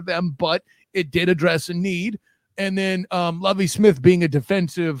choice for them, but it did address a need. And then Lovie Smith being a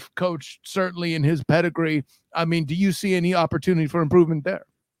defensive coach, certainly in his pedigree. I mean, do you see any opportunity for improvement there?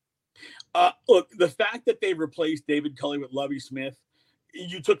 Look, the fact that they replaced David Culley with Lovie Smith,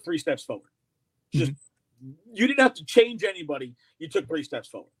 you took 3 steps forward. Just you didn't have to change anybody. You took 3 steps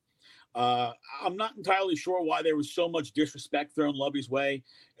forward. I'm not entirely sure why there was so much disrespect thrown Lovie's way.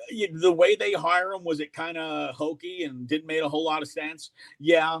 The way they hire him, was it kind of hokey and didn't make a whole lot of sense?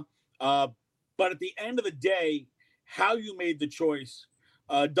 Yeah. But at the end of the day, how you made the choice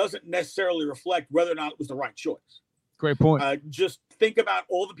doesn't necessarily reflect whether or not it was the right choice. Great point. Just think about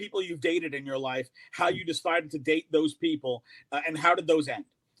all the people you've dated in your life, how you decided to date those people, and how did those end?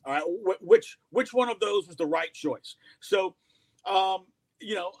 All right, which one of those was the right choice? So,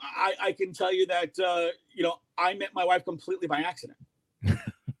 I can tell you that I met my wife completely by accident.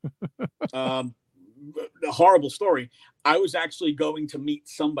 A horrible story. I was actually going to meet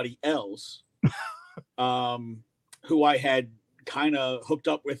somebody else, who I had kind of hooked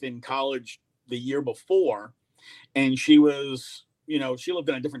up with in college the year before. And she was, she lived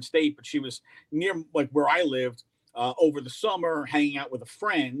in a different state, but she was near like where I lived over the summer, hanging out with a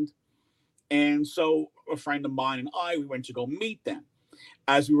friend. And so a friend of mine and we went to go meet them.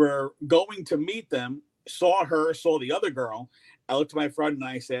 As we were going to meet them, saw the other girl. I looked at my friend and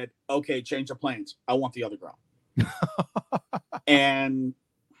I said, okay, change the plans. I want the other girl. And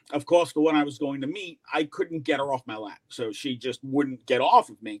of course, the one I was going to meet, I couldn't get her off my lap. So she just wouldn't get off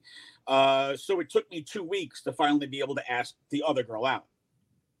of me. So it took me 2 weeks to finally be able to ask the other girl out.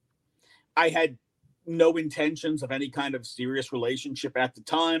 I had no intentions of any kind of serious relationship at the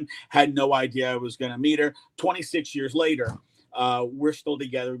time, had no idea I was going to meet her. 26 years later, we're still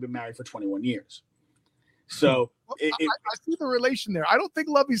together. We've been married for 21 years. So I see the relation there. I don't think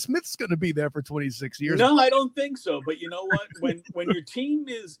Lovie Smith's going to be there for 26 years. No, I don't think so. But you know what? When your team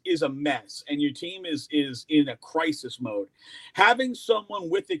is a mess and your team is in a crisis mode, having someone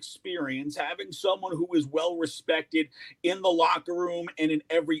with experience, having someone who is well respected in the locker room and in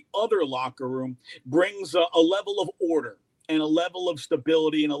every other locker room brings a level of order and a level of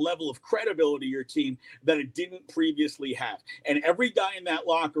stability and a level of credibility to your team that it didn't previously have. And every guy in that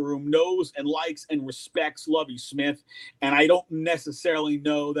locker room knows and likes and respects Lovie Smith. And I don't necessarily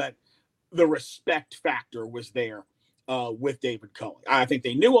know that the respect factor was there with David Culley. I think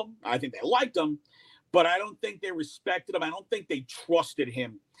they knew him. I think they liked him. But I don't think they respected him. I don't think they trusted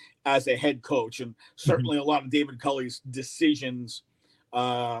him as a head coach. And certainly a lot of David Culley's decisions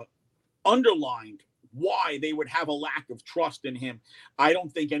underlined why they would have a lack of trust in him. I don't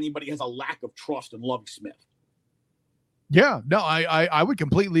think anybody has a lack of trust in Lovie Smith. Yeah, no, I would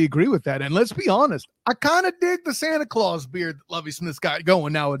completely agree with that. And let's be honest, I kind of dig the Santa Claus beard that Lovie Smith's got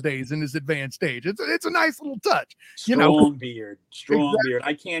going nowadays in his advanced age. It's a nice little touch. Strong beard.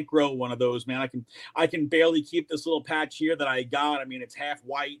 I can't grow one of those, man. I can barely keep this little patch here that I got. I mean, it's half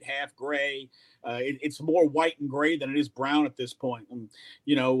white, half gray. It's more white and gray than it is brown at this point. And,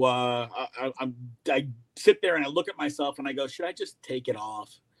 I sit there and I look at myself and I go, should I just take it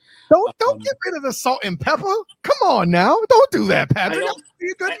off? Don't get rid of the salt and pepper. Come on now. Don't do that, Patrick.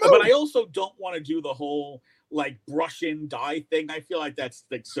 But I also don't want to do the whole like brush in dye thing. I feel like that's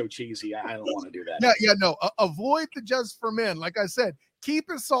so cheesy. I don't want to do that. No. Avoid the just for men. Like I said, keep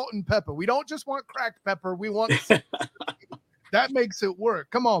it salt and pepper. We don't just want cracked pepper. We want that makes it work.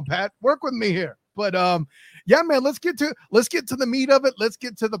 Come on, Pat. Work with me here. But yeah, man, let's get to the meat of it. Let's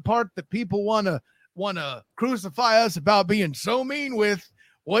get to the part that people wanna crucify us about being so mean with.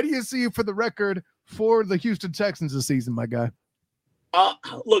 What do you see for the record for the Houston Texans this season, my guy?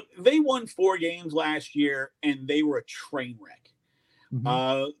 Look, they won 4 games last year, and they were a train wreck.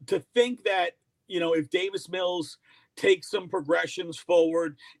 Mm-hmm. To think that, if Davis Mills takes some progressions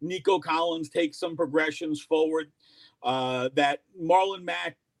forward, Nico Collins takes some progressions forward, that Marlon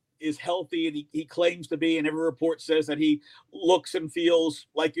Mack is healthy, and he claims to be, and every report says that he looks and feels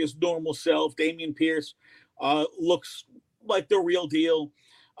like his normal self. Dameon Pierce looks like the real deal.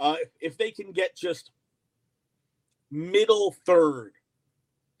 If they can get just middle third,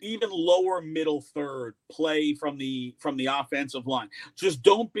 even lower middle third play from the offensive line, just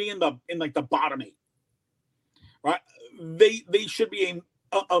don't be in like the bottom 8, right? They should be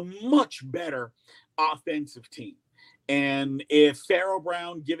a much better offensive team. And if Pharaoh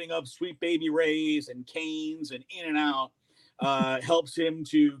Brown giving up Sweet Baby Rays and canes and in and out helps him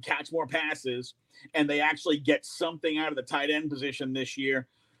to catch more passes, and they actually get something out of the tight end position this year.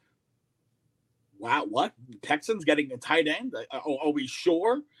 Wow, what? Texans getting a tight end? Are we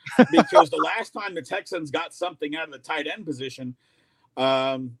sure? Because the last time the Texans got something out of the tight end position,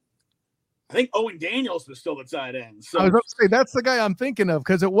 I think Owen Daniels was still the tight end. So I was about to say that's the guy I'm thinking of,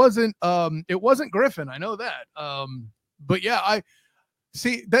 because it wasn't Griffin. I know that. But yeah, I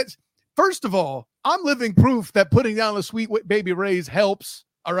see that's first of all, I'm living proof that putting down the Sweet Baby Rays helps.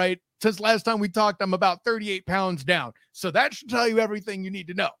 All right. Since last time we talked, I'm about 38 pounds down. So that should tell you everything you need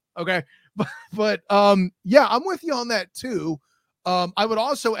to know. Okay. But yeah, I'm with you on that too. I would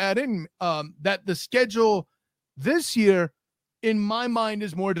also add in that the schedule this year, in my mind,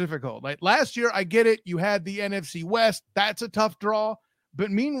 is more difficult. Like last year, I get it. You had the NFC West. That's a tough draw. But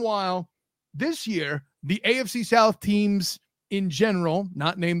meanwhile, this year, the AFC South teams in general,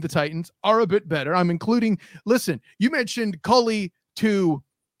 not named the Titans, are a bit better. I'm including, listen, you mentioned Culley to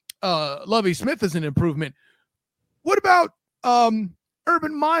Lovie Smith as an improvement. What about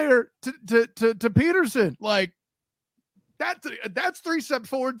Urban Meyer to Peterson? Like that's 3 steps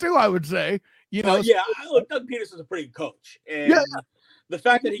forward too, I would say. You know, yeah, look, Doug Peterson's a pretty good coach, and the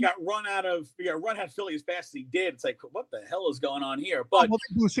fact that he got run out of Philly as fast as he did, it's like, what the hell is going on here? But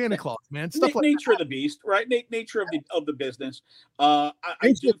Santa Claus, man, stuff like nature of the beast, right? Nature of the business. I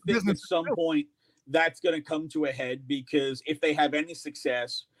do think at some point that's going to come to a head, because if they have any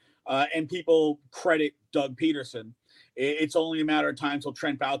success, and people credit Doug Peterson, it's only a matter of time till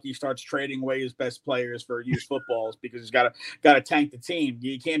Trent Baalke starts trading away his best players for used footballs, because he's got to tank the team.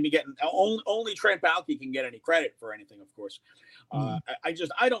 You can't be getting only Trent Baalke can get any credit for anything, of course.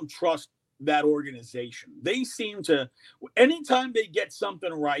 I don't trust that organization. They seem to, anytime they get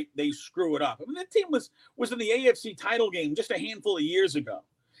something right, they screw it up. I mean, that team was in the AFC title game just a handful of years ago,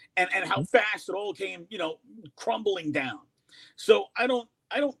 and how fast it all came, crumbling down. So I don't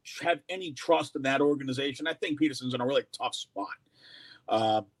have any trust in that organization. I think Peterson's in a really tough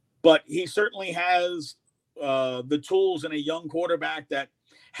spot. But he certainly has the tools and a young quarterback that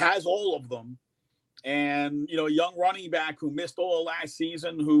has all of them. And, a young running back who missed all of last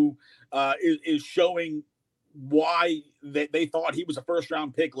season, who is showing why they thought he was a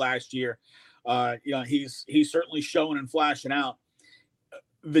first-round pick last year. He's certainly showing and flashing out.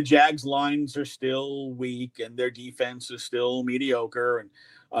 The Jags lines are still weak, and their defense is still mediocre. And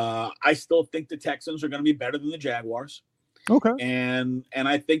I still think the Texans are going to be better than the Jaguars. Okay. And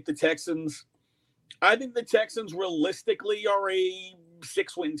I think the Texans realistically are a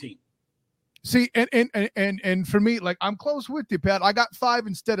 6-win team. See, and for me, like, I'm close with you, Pat. I got 5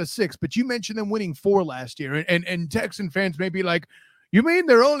 instead of 6, but you mentioned them winning 4 last year, and Texan fans may be like, you mean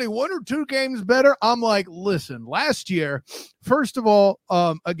they're only 1 or 2 games better? I'm like, listen, last year, first of all,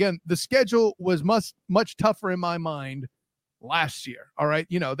 again, the schedule was much tougher in my mind last year. All right.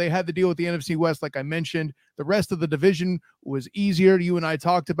 They had to deal with the NFC West, like I mentioned. The rest of the division was easier. You and I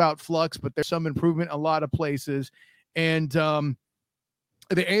talked about flux, but there's some improvement in a lot of places. And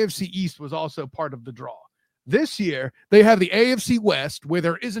the AFC East was also part of the draw. This year, they have the AFC West, where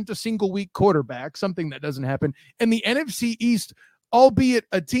there isn't a single weak quarterback, something that doesn't happen. And the NFC East, albeit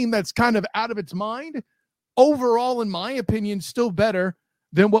a team that's kind of out of its mind, overall, in my opinion, still better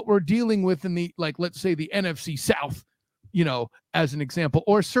than what we're dealing with in the, like, let's say the NFC South, as an example,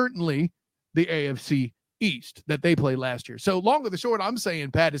 or certainly the AFC East that they played last year. So long or the short, I'm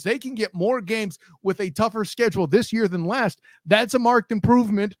saying, Pat, is they can get more games with a tougher schedule this year than last. That's a marked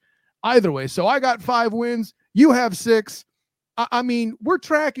improvement either way. So I got 5 wins. You have 6. I mean, we're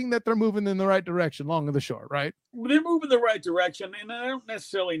tracking that they're moving in the right direction, long and the short, right? They're moving the right direction, and I don't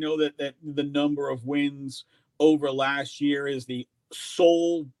necessarily know that the number of wins over last year is the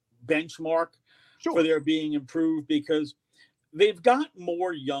sole benchmark for their being improved, because they've got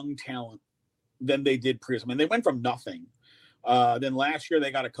more young talent than they did previously. I mean, they went from nothing. Then last year,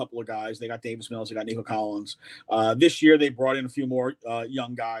 they got a couple of guys. They got Davis Mills, they got Nico Collins. This year, they brought in a few more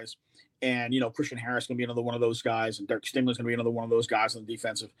young guys. And, Christian Harris is going to be another one of those guys, and Dirk Stingley's going to be another one of those guys on the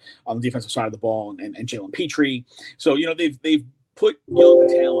defensive side of the ball, and Jalen Petrie. So, they've put young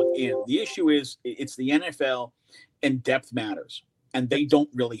talent in. The issue is it's the NFL, and depth matters, and they don't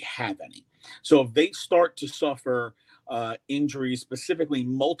really have any. So if they start to suffer injuries, specifically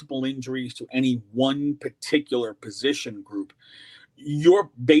multiple injuries to any one particular position group, you're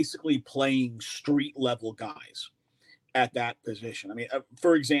basically playing street level guys at that position. I mean,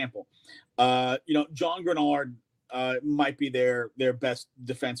 for example, John Grenard might be their best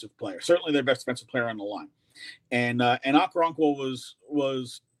defensive player, certainly their best defensive player on the line. And Okoronkwo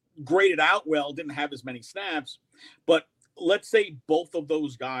was graded out well, didn't have as many snaps, but let's say both of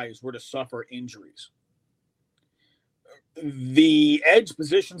those guys were to suffer injuries. The edge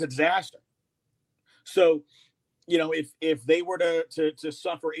position's a disaster. So, if they were to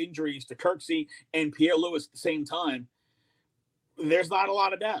suffer injuries to Kirksey and Pierre Lewis at the same time, there's not a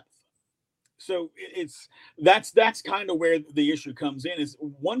lot of depth. So that's kind of where the issue comes in, is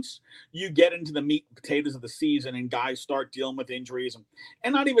once you get into the meat and potatoes of the season and guys start dealing with injuries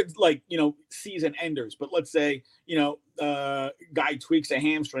and not even season enders, but let's say, guy tweaks a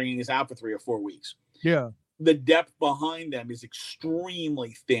hamstring and is out for 3 or 4 weeks. Yeah. The depth behind them is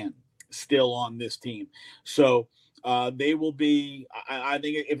extremely thin still on this team. So they will be, I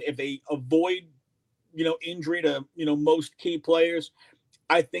think if they avoid, injury to, most key players,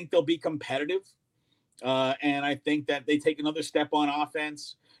 I think they'll be competitive. And I think that they take another step on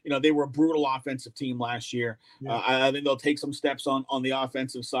offense. They were a brutal offensive team last year. Yeah. I think they'll take some steps on the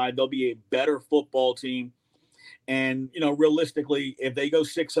offensive side. They'll be a better football team. And, realistically, if they go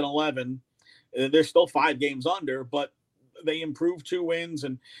 6-11, they're still 5 games under, but they improved 2 wins.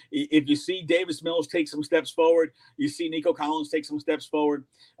 And if you see Davis Mills take some steps forward, you see Nico Collins take some steps forward,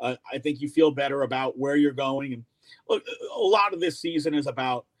 I think you feel better about where you're going. And look, a lot of this season is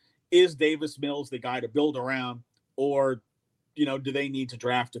about, is Davis Mills the guy to build around, or, do they need to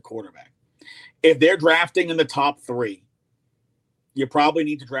draft a quarterback? If they're drafting in the top 3, you probably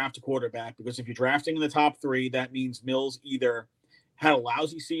need to draft a quarterback, because if you're drafting in the top 3, that means Mills either had a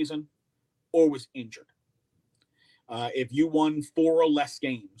lousy season or was injured. If you won 4 or less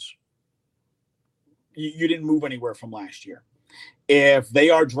games, you didn't move anywhere from last year. If they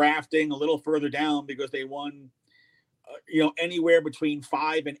are drafting a little further down because they won, anywhere between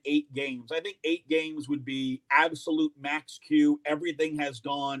 5 and 8 games, I think 8 games would be absolute max Q. Everything has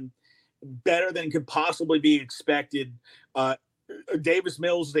gone better than could possibly be expected. Davis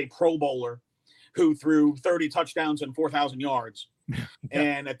Mills is a Pro Bowler who threw 30 touchdowns and 4,000 yards. Yeah.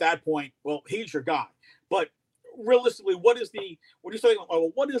 And at that point, well, he's your guy. But realistically, what is the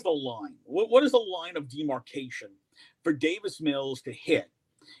line? What is the line of demarcation for Davis Mills to hit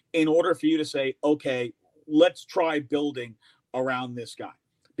in order for you to say, okay, let's try building around this guy?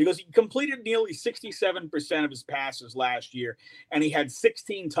 Because he completed nearly 67% of his passes last year, and he had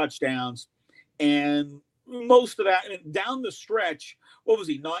 16 touchdowns, and most of that, and down the stretch, what was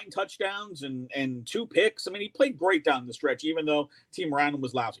he, 9 touchdowns and 2 picks? I mean, he played great down the stretch, even though team around him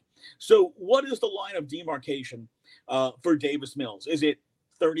was lousy. So what is the line of demarcation for Davis Mills? Is it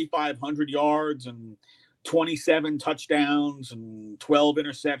 3,500 yards and 27 touchdowns and 12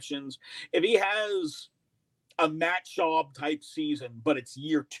 interceptions? If he has a Matt Schaub type season, but it's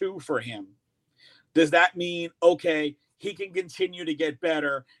year 2 for him, does that mean, okay, he can continue to get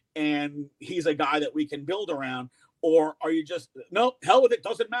better and he's a guy that we can build around? Or are you just, no, hell with it,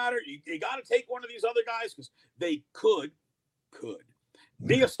 doesn't matter, you got to take one of these other guys because they could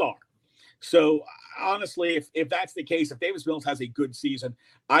be a star? So honestly, if that's the case, if Davis Mills has a good season,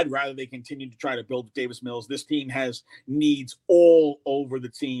 I'd rather they continue to try to build Davis Mills. This team has needs all over the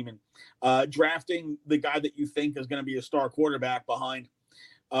team, and drafting the guy that you think is going to be a star quarterback behind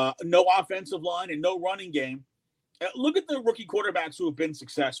no offensive line and no running game. Look at the rookie quarterbacks who have been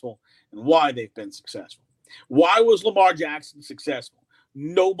successful and why they've been successful. Why was Lamar Jackson successful?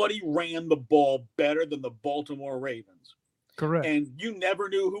 Nobody ran the ball better than the Baltimore Ravens. Correct. And you never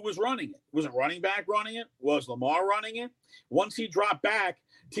knew who was running it. Was it running back running it? Was Lamar running it? Once he dropped back,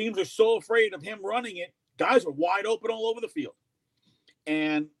 teams are so afraid of him running it. Guys are wide open all over the field.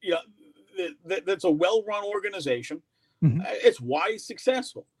 And, that's a well-run organization. Mm-hmm. It's why he's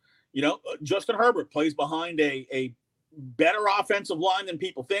successful. Justin Herbert plays behind a better offensive line than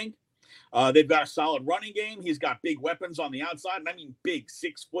people think. They've got a solid running game. He's got big weapons on the outside. And I mean big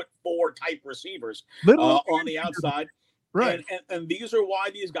 6'4" type receivers on the outside. Right. And these are why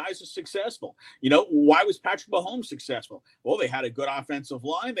these guys are successful. Why was Patrick Mahomes successful? Well, they had a good offensive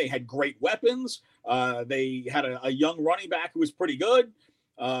line. They had great weapons. They had a young running back who was pretty good.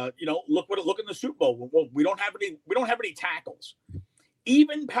 Look in the Super Bowl. Well, we don't have any tackles.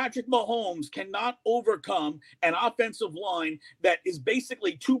 Even Patrick Mahomes cannot overcome an offensive line that is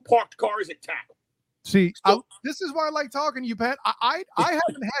basically 2 parked cars at tackle. See, this is why I like talking to you, Pat. I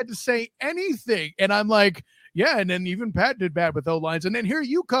haven't had to say anything, and I'm like, Yeah, and then even Pat did bad with O-lines. And then here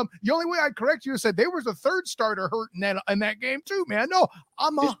you come. The only way I'd correct you is said there was a third starter hurt in that game too, man. No,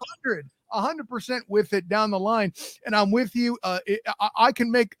 I'm 100% with it down the line. And I'm with you. I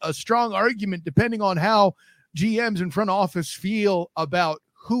can make a strong argument depending on how GMs and front office feel about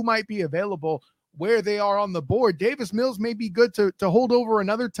who might be available, where they are on the board. Davis Mills may be good to hold over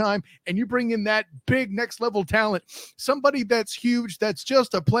another time, and you bring in that big next level talent, somebody that's huge, that's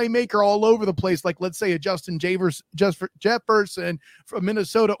just a playmaker all over the place, like let's say a Justin Jefferson from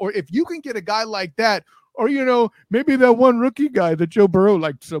Minnesota. Or if you can get a guy like that, or maybe that one rookie guy that Joe Burrow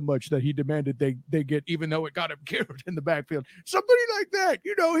liked so much that he demanded they get, even though it got him killed in the backfield, somebody like that,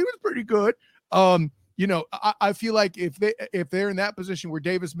 he was pretty good. I feel like if they're in that position where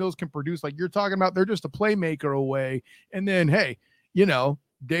Davis Mills can produce, like you're talking about, they're just a playmaker away. And then, hey,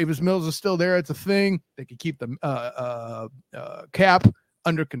 Davis Mills is still there. It's a thing. They could keep the cap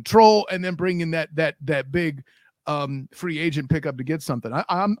under control and then bring in that big free agent pickup to get something.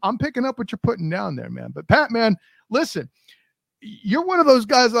 I'm picking up what you're putting down there, man. But Pat, man, listen. You're one of those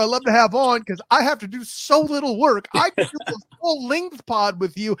guys that I love to have on because I have to do so little work. I can do a full length pod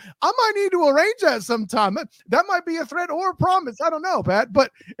with you. I might need to arrange that sometime. That might be a threat or a promise. I don't know, Pat. But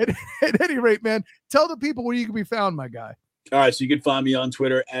at any rate, man, tell the people where you can be found, my guy. All right, so you can find me on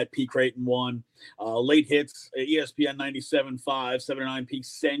Twitter at pcreighton1. Late hits, ESPN 97.5, 7 Peak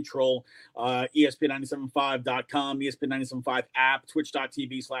Central, ESPN975.com, ESPN975 app,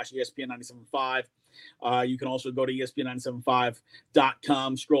 twitch.tv/ESPN975. You can also go to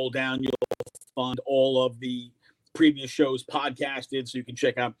ESPN975.com, scroll down, you'll find all of the previous shows podcasted, so you can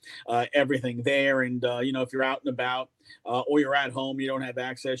check out everything there. And, if you're out and about or you're at home, you don't have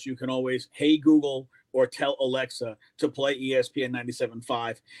access, you can always, hey, Google, or tell Alexa to play ESPN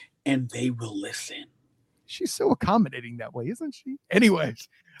 97.5, and they will listen. She's so accommodating that way, isn't she? Anyways,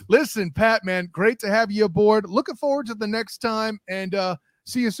 listen, Pat, man, great to have you aboard. Looking forward to the next time, and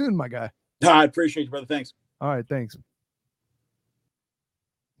see you soon, my guy. I appreciate you, brother. Thanks. All right, thanks.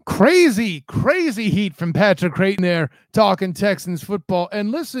 Crazy heat from Patrick Creighton there talking Texans football.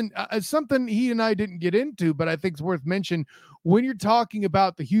 And listen, something he and I didn't get into, but I think it's worth mentioning when you're talking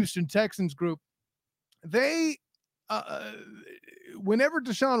about the Houston Texans group. They, whenever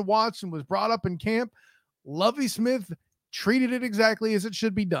Deshaun Watson was brought up in camp, Lovie Smith treated it exactly as it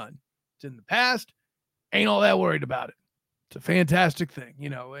should be done. It's in the past, ain't all that worried about it. It's a fantastic thing,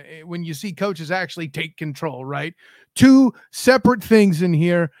 when you see coaches actually take control, right? Two separate things in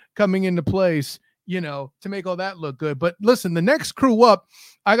here coming into place, to make all that look good. But listen, the next crew up,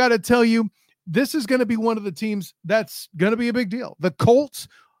 I got to tell you, this is going to be one of the teams that's going to be a big deal. The Colts,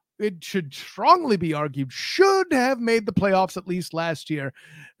 it should strongly be argued, should have made the playoffs at least last year.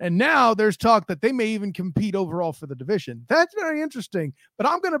 And now there's talk that they may even compete overall for the division. That's very interesting. But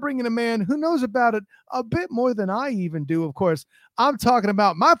I'm going to bring in a man who knows about it a bit more than I even do, of course. I'm talking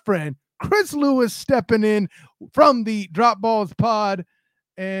about my friend, Chris Lewis, stepping in from the Drop Balls pod.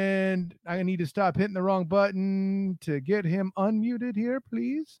 And I need to stop hitting the wrong button to get him unmuted here,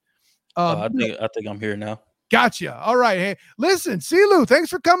 please. I think I'm here now. Gotcha. All right. Hey, listen, Silu, thanks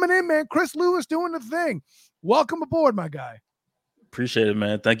for coming in, man. Chris Lewis doing the thing. Welcome aboard, my guy. Appreciate it,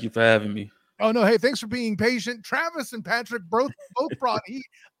 man. Thank you for having me. Oh, no. Hey, thanks for being patient. Travis and Patrick both brought heat.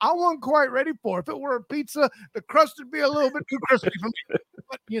 I wasn't quite ready for it. If it were a pizza, the crust would be a little bit too crispy for me.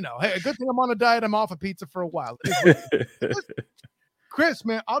 But, hey, a good thing I'm on a diet. I'm off of pizza for a while. Listen, Chris,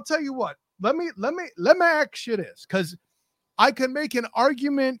 man, I'll tell you what. Let me ask you this, because I can make an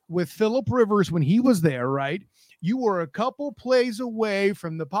argument with Phillip Rivers when he was there, right? You were a couple plays away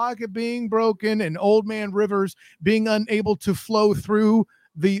from the pocket being broken and old man Rivers being unable to flow through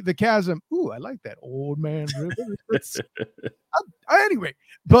the chasm. Ooh, I like that, old man Rivers. Anyway,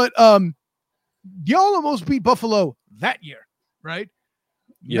 but y'all almost beat Buffalo that year, right?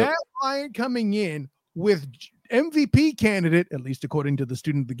 Yep. Matt Ryan coming in with MVP candidate, at least according to the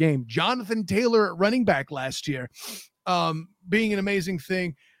student of the game, Jonathan Taylor at running back last year. Being an amazing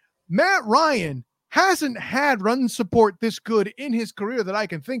thing. Matt Ryan hasn't had run support this good in his career that I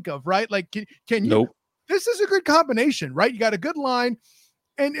can think of, right? Like, can you? Nope. This is a good combination, right? You got a good line,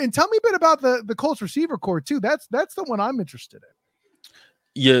 and tell me a bit about the Colts receiver core too. That's the one I'm interested in.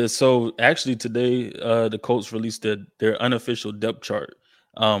 Yeah. So actually, today the Colts released their unofficial depth chart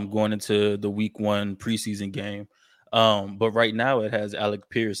going into the Week 1 preseason game. But right now it has Alec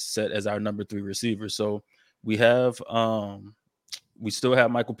Pierce set as our number 3 receiver. So we still have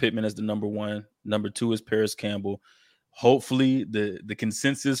Michael Pittman as the number 1. Number 2 is Paris Campbell. Hopefully, the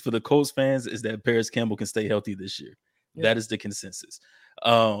consensus for the Colts fans is that Paris Campbell can stay healthy this year. Yeah. That is the consensus.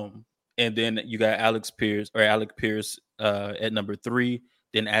 And then you got Alec Pierce at number 3,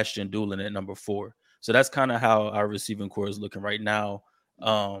 then Ashton Doolin at number 4. So that's kind of how our receiving core is looking right now.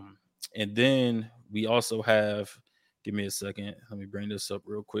 And then we also have, give me a second, let me bring this up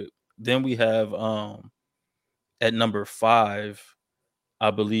real quick. Then we have at number 5,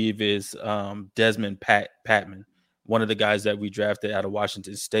 I believe is Desmond Patman, one of the guys that we drafted out of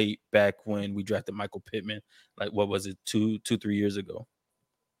Washington State back when we drafted Michael Pittman. Like, what was it, 3 years ago?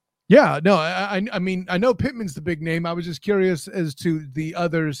 Yeah, no, I mean, I know Pittman's the big name. I was just curious as to the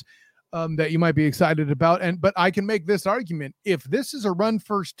others that you might be excited about. But I can make this argument. If this is a run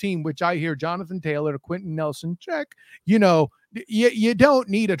first team, which I hear Jonathan Taylor, Quentin Nelson, check, you you don't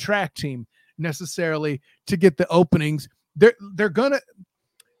need a track team necessarily to get the openings. They're going to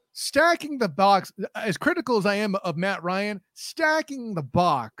stacking the box, as critical as I am of Matt Ryan, stacking the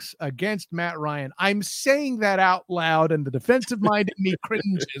box against Matt Ryan. I'm saying that out loud, and the defensive mind in me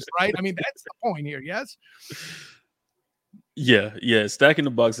cringes, right? I mean, that's the point here, yes? Yeah. Stacking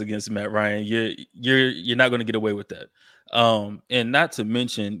the box against Matt Ryan, you're not going to get away with that. And not to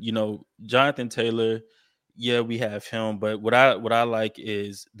mention, Jonathan Taylor, yeah, we have him, but what I like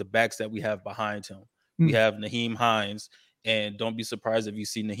is the backs that we have behind him. We have Nyheim Hines. And don't be surprised if you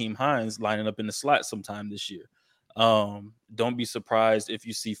see Nyheim Hines lining up in the slot sometime this year. Don't be surprised if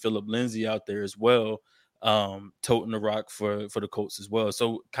you see Phillip Lindsay out there as well, toting the rock for the Colts as well.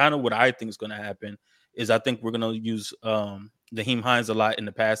 So kind of what I think is going to happen is I think we're going to use Nyheim Hines a lot in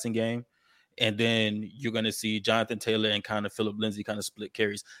the passing game. And then you're going to see Jonathan Taylor and kind of Phillip Lindsay kind of split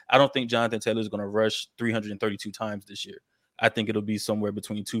carries. I don't think Jonathan Taylor is going to rush 332 times this year. I think it'll be somewhere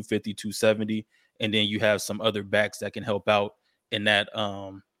between 250, 270. And then you have some other backs that can help out in that,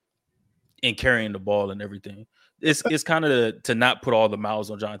 in carrying the ball and everything. It's kind of to not put all the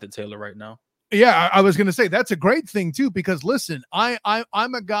miles on Jonathan Taylor right now. Yeah, I was going to say that's a great thing too, because listen, I'm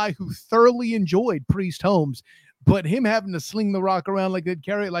a guy who thoroughly enjoyed Priest Holmes, but him having to sling the rock around like that,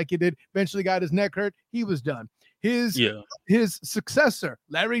 carry it like he did, eventually got his neck hurt. He was done. His successor,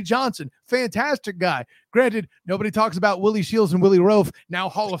 Larry Johnson, fantastic guy. Granted, nobody talks about Willie Shields and Willie Rofe, now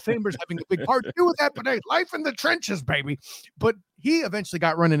Hall of Famers, having a big part to do with that, but hey, life in the trenches, baby. But he eventually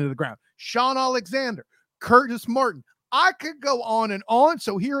got run into the ground. Sean Alexander, Curtis Martin. I could go on and on.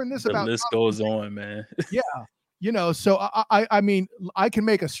 So hearing this the list goes on, man. Yeah. So I mean, I can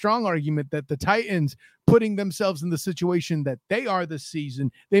make a strong argument that the Titans putting themselves in the situation that they are this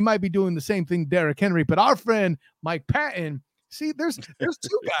season, they might be doing the same thing Derrick Henry, but our friend Mike Patton, see, there's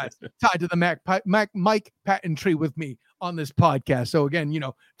two guys tied to the Mike Patton tree with me on this podcast. So again,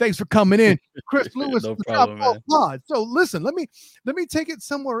 thanks for coming in, Chris Lewis. No problem, man. So listen, let me take it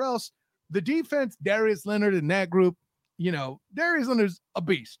somewhere else. The defense, Darius Leonard and that group, Darius Leonard's a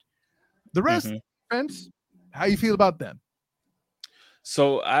beast. The rest of the defense, how you feel about them?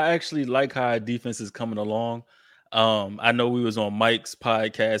 So I actually like how our defense is coming along. I know we was on Mike's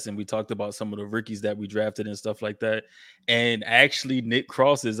podcast and we talked about some of the rookies that we drafted and stuff like that. And actually, Nick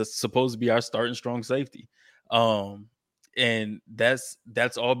Cross is supposed to be our starting strong safety. And that's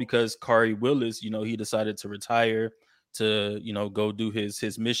all because Kari Willis, he decided to retire to, go do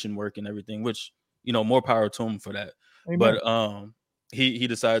his mission work and everything, which, more power to him for that. Amen. But he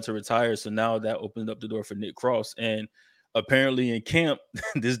decided to retire. So now that opened up the door for Nick Cross. And apparently in camp,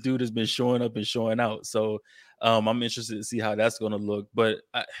 this dude has been showing up and showing out. So I'm interested to see how that's going to look.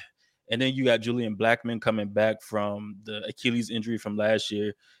 And then you got Julian Blackman coming back from the Achilles injury from last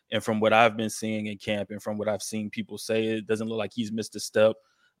year. And from what I've been seeing in camp and from what I've seen people say, it doesn't look like he's missed a step.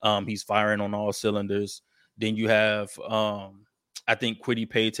 He's firing on all cylinders. Then you have, I think Kwity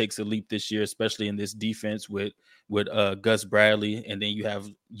Paye takes a leap this year, especially in this defense with Gus Bradley. And then you have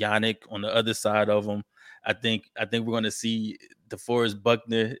Yannick on the other side of him. I think we're going to see DeForest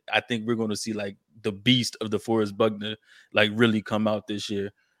Buckner. I think we're going to see like the beast of DeForest Buckner like really come out this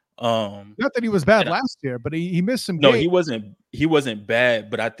year. Not that he was bad last year, but he missed some games. He wasn't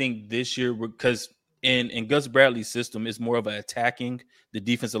bad, but I think this year, because in Gus Bradley's system is more of an attacking. The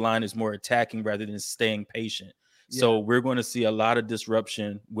defensive line is more attacking rather than staying patient. Yeah. So we're going to see a lot of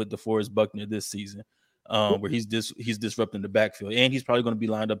disruption with DeForest Buckner this season. Where he's disrupting the backfield, and he's probably going to be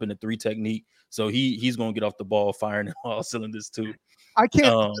lined up in a 3 technique. So he's going to get off the ball firing in all cylinders too. I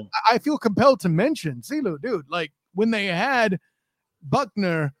feel compelled to mention, Zilu, dude, like when they had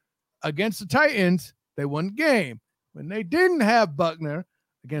Buckner against the Titans, they won the game. When they didn't have Buckner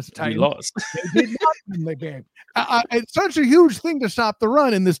against the Titans, we lost. They did not win the game. It's such a huge thing to stop the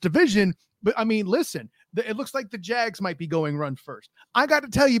run in this division. But I mean, listen, it looks like the Jags might be going run first. I got to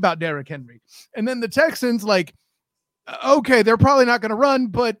tell you about Derrick Henry. And then the Texans, like, okay, they're probably not going to run,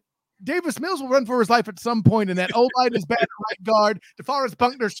 but Davis Mills will run for his life at some point, and that O-line is bad at right guard. DeForest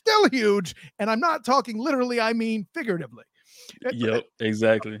Buckner's still huge, and I'm not talking literally, I mean figuratively. Yep,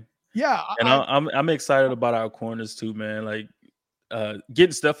 exactly. Yeah, And I'm excited about our corners too, man. Like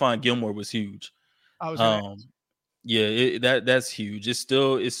getting Stephon Gilmore was huge. I was gonna Yeah, that's huge. It's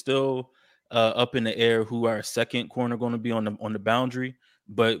still up in the air who our second corner going to be on the boundary,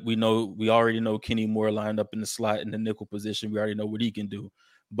 but we already know Kenny Moore lined up in the slot in the nickel position. We already know what he can do.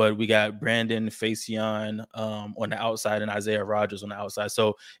 But we got Brandon Facion on the outside and Isaiah Rodgers on the outside.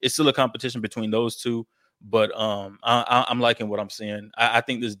 So it's still a competition between those two. But I'm liking what I'm seeing. I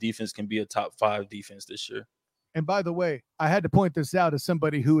think this defense can be a top 5 defense this year. And by the way, I had to point this out as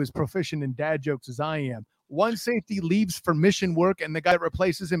somebody who is proficient in dad jokes as I am. One safety leaves for mission work, and the guy that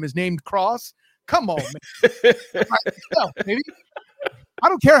replaces him is named Cross. Come on, man. Maybe. I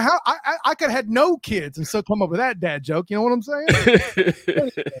don't care how I could have had no kids and still come up with that dad joke. You know what I'm saying?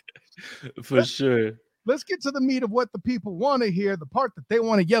 For sure. Let's get to the meat of what the people want to hear, the part that they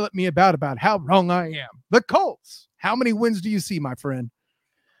want to yell at me about how wrong I am. The Colts. How many wins do you see, my friend?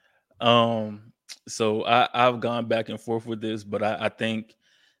 So I've gone back and forth with this, but I think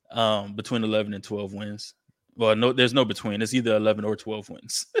between 11 and 12 wins. Well, no, there's no between. It's either 11 or 12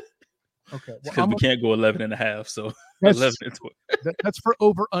 wins. Okay. Because we can't go 11 and a half. So 11 and 12. That's for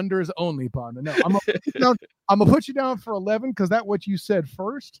over-unders only, partner. No, I'm going to put you down for 11 because that's what you said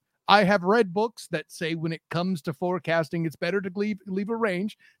first. I have read books that say when it comes to forecasting, it's better to leave a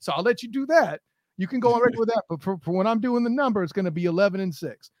range. So I'll let you do that. You can go already with that. But for when I'm doing the number, it's going to be 11 and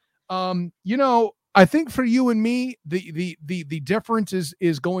 6. I think for you and me, the difference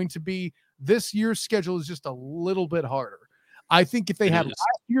is going to be this year's schedule is just a little bit harder. I think if they have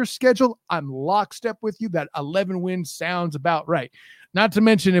last year's schedule, I'm lockstep with you. That 11 wins sounds about right. Not to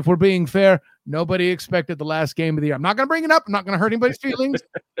mention, if we're being fair, nobody expected the last game of the year. I'm not going to bring it up. I'm not going to hurt anybody's feelings.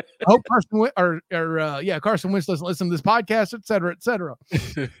 I hope Carson Wentz doesn't listen to this podcast, et cetera, et cetera.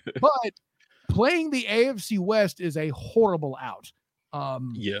 But playing the AFC West is a horrible out.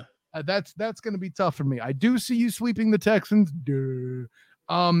 That's going to be tough for me. I do see you sweeping the Texans.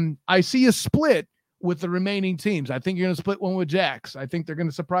 I see a split with the remaining teams. I think you're going to split one with Jax. I think they're going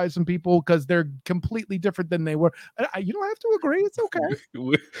to surprise some people because they're completely different than they were. You don't have to agree. It's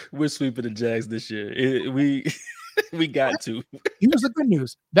okay. We're sweeping the Jags this year. We got to. Here's the good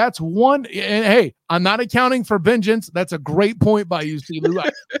news. That's one. And hey, I'm not accounting for vengeance. That's a great point by you, Silu.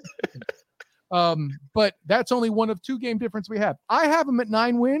 But that's only one of 2 game difference we have. I have them at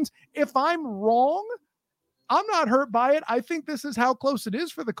 9 wins. If I'm wrong, I'm not hurt by it. I think this is how close it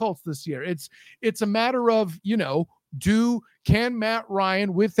is for the Colts this year. It's a matter of, can Matt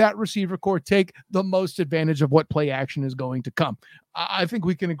Ryan with that receiver core take the most advantage of what play action is going to come? I think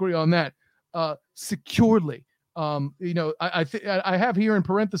we can agree on that securely. I have here in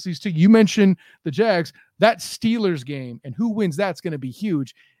parentheses too. You mentioned the Jags, that Steelers game and who wins. That's going to be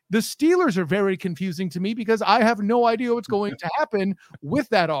huge. The Steelers are very confusing to me because I have no idea what's going to happen with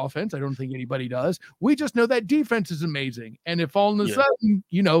that offense. I don't think anybody does. We just know that defense is amazing. And if all of a sudden,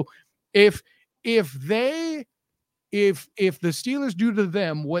 if the Steelers do to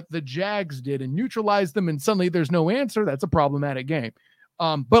them what the Jags did and neutralize them and suddenly there's no answer, that's a problematic game.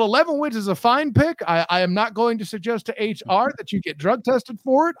 But 11 wins is a fine pick. I am not going to suggest to HR that you get drug tested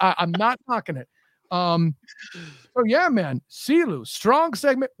for it. I'm not knocking it. So yeah, man, Silu, strong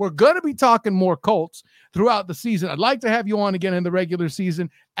segment. We're going to be talking more Colts throughout the season. I'd like to have you on again in the regular season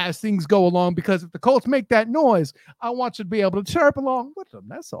as things go along, because if the Colts make that noise, I want you to be able to chirp along with them.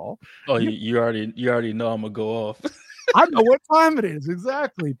 That's all. Oh, you already know I'm gonna go off. I know what time it is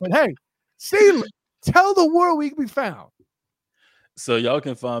exactly. But hey, Silu, tell the world we can be found. So y'all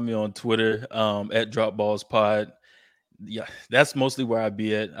can find me on Twitter at DropBallsPod. Yeah, that's mostly where I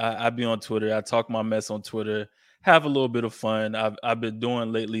be at. I be on Twitter. I talk my mess on Twitter, have a little bit of fun. I've been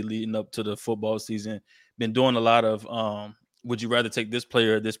doing lately leading up to the football season. Been doing a lot of would you rather take this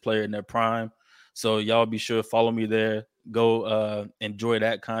player or this player in their prime? So y'all be sure to follow me there. Go enjoy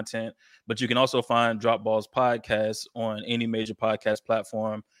that content. But you can also find Drop Balls Podcast on any major podcast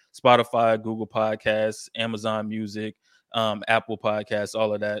platform, Spotify, Google Podcasts, Amazon Music, Apple Podcasts,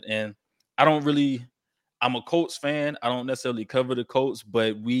 all of that. And I'm a Colts fan. I don't necessarily cover the Colts,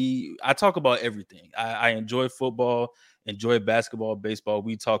 but I talk about everything. I enjoy football, enjoy basketball, baseball.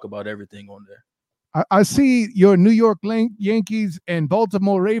 We talk about everything on there. I see your New York Yankees and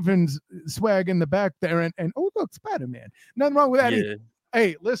Baltimore Ravens swag in the back there, and oh look, Spider-Man. Nothing wrong with that. Yeah.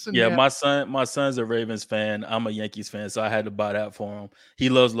 Hey, listen. Yeah, man. my son's a Ravens fan. I'm a Yankees fan, so I had to buy that for him. He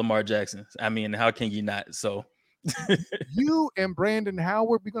loves Lamar Jackson. I mean, how can you not? So you and Brandon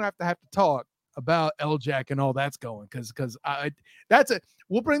Howard, we're gonna have to talk about L-Jack and all that's going, because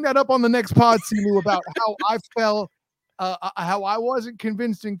we'll bring that up on the next pod, Simu, about how I fell, how I wasn't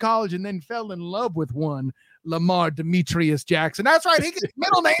convinced in college and then fell in love with one Lamar Demetrius Jackson. That's right. He gets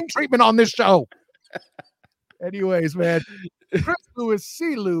middle name treatment on this show. Anyways, man, Chris Lewis,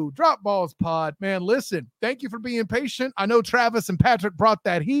 C-Lou, Drop Balls Pod. Man, listen, thank you for being patient. I know Travis and Patrick brought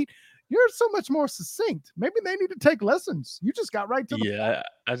that heat. You're so much more succinct. Maybe they need to take lessons. You just got right to the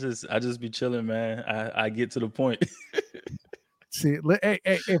point. I just be chilling, man. I get to the point. See,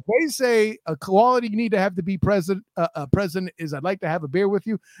 if they say a quality you need to have to be president is I'd like to have a beer with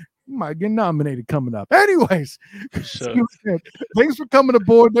you, you might get nominated coming up. Anyways, sure. Thanks for coming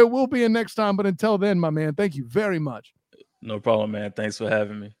aboard. There will be a next time, but until then, my man, thank you very much. No problem, man. Thanks for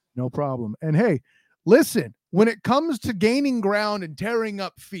having me. No problem. And hey, listen, when it comes to gaining ground and tearing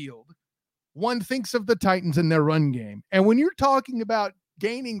up field, one thinks of the Titans and their run game. And when you're talking about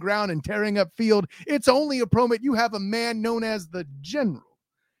gaining ground and tearing up field, it's only appropriate you have a man known as the General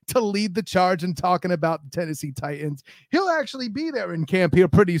to lead the charge in talking about the Tennessee Titans. He'll actually be there in camp here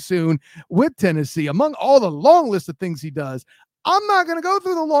pretty soon with Tennessee. Among all the long list of things he does, I'm not going to go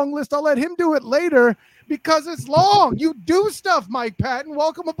through the long list. I'll let him do it later because it's long. You do stuff, Mike Patton.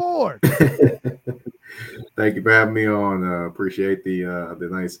 Welcome aboard. Thank you for having me on. Appreciate the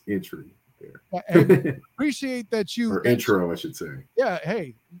nice entry. Appreciate that you or intro, I should say. Yeah,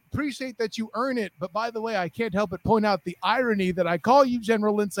 hey, appreciate that you earn it. But by the way, I can't help but point out the irony that I call you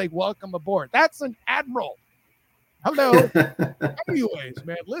General and say welcome aboard. That's an admiral. Hello. Anyways,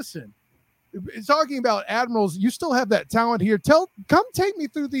 man, listen. Talking about admirals, you still have that talent here. Come take me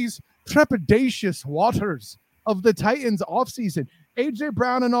through these trepidatious waters of the Titans offseason. AJ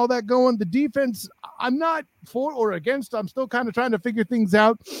Brown and all that going. The defense, I'm not for or against. I'm still kind of trying to figure things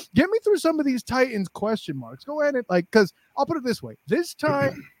out. Get me through some of these Titans question marks. Go ahead and because I'll put it this way. This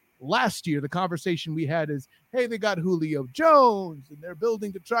time last year, the conversation we had is, hey, they got Julio Jones and they're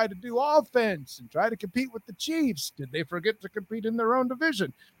building to try to do offense and try to compete with the Chiefs. Did they forget to compete in their own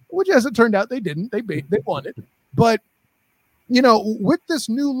division? Which, as it turned out, they didn't. They won it. But, with this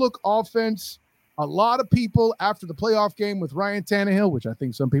new look offense, a lot of people after the playoff game with Ryan Tannehill, which I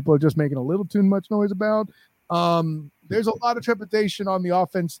think some people are just making a little too much noise about, there's a lot of trepidation on the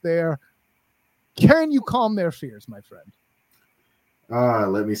offense there. Can you calm their fears, my friend?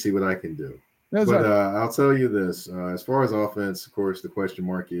 Let me see what I can do. I'll tell you this. As far as offense, of course, the question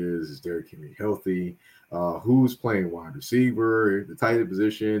mark is Derrick Henry healthy? Who's playing wide receiver? The tight end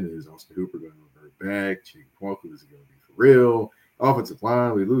position, is Austin Hooper going to revert back? Chief Kwonku, is it going to be for real? Offensive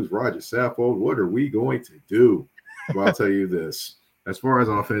line, we lose Roger Saffold. What are we going to do? Well, I'll tell you this. As far as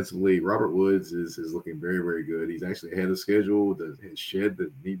offensively, Robert Woods is looking very, very good. He's actually ahead of schedule. Has shed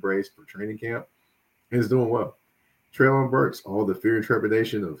the knee brace for training camp and is doing well. Treylon Burks, all the fear and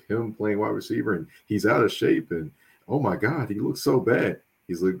trepidation of him playing wide receiver, and he's out of shape. And, oh, my God, he looks so bad.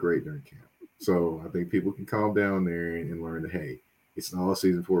 He's looked great during camp. So I think people can calm down there and learn that, hey, it's an all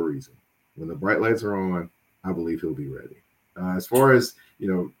season for a reason. When the bright lights are on, I believe he'll be ready. As far as,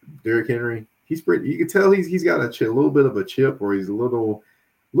 Derrick Henry, he's pretty. You can tell he's got a little bit of a chip, or he's a little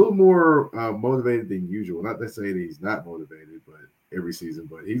more motivated than usual. Not to say that he's not motivated, but every season,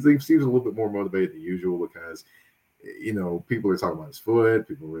 but he seems a little bit more motivated than usual because, people are talking about his foot.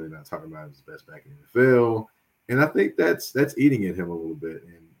 People are really not talking about his best back in the NFL, and I think that's eating at him a little bit.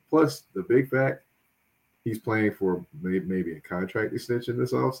 And plus, the big fact, he's playing for maybe a contract extension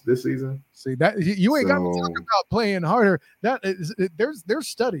this season. See that you ain't got to talk about playing harder. That is, there's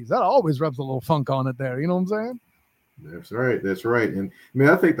studies that always rubs a little funk on it there. You know what I'm saying? That's right. And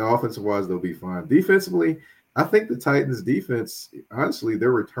I think the offensive wise they'll be fine. Defensively, I think the Titans defense, honestly,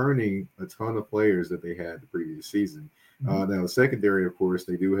 they're returning a ton of players that they had the previous season. Now the secondary, of course,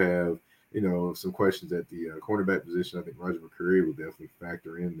 they do have some questions at the cornerback position. I think Roger McCreary will definitely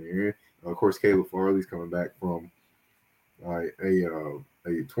factor in there. Of course, Caleb Farley's coming back from a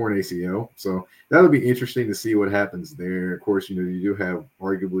torn ACL. So that'll be interesting to see what happens there. Of course, you do have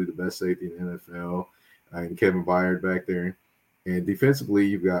arguably the best safety in the NFL and Kevin Byard back there. And defensively,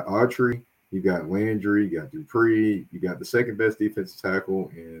 you've got Autry, you've got Landry, you got Dupree, you got the second best defensive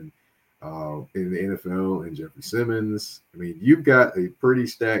tackle in the NFL and Jeffrey Simmons. I mean, you've got a pretty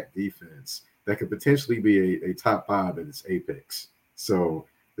stacked defense that could potentially be a top 5 at its apex. So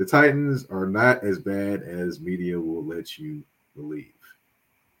the Titans are not as bad as media will let you believe.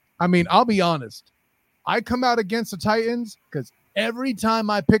 I mean, I'll be honest. I come out against the Titans because every time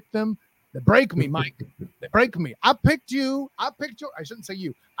I pick them, they break me, Mike. They break me. I picked you. I shouldn't say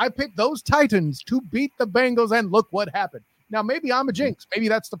you. I picked those Titans to beat the Bengals, and look what happened. Now, maybe I'm a jinx. Maybe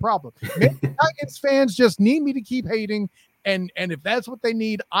that's the problem. Maybe Titans fans just need me to keep hating, and if that's what they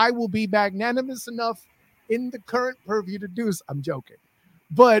need, I will be magnanimous enough in the current purview to do this. I'm joking.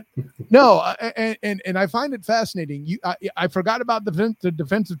 But no, and I find it fascinating. I forgot about the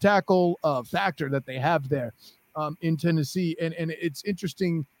defensive tackle factor that they have there in Tennessee, and it's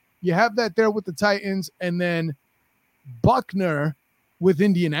interesting. You have that there with the Titans, and then Buckner with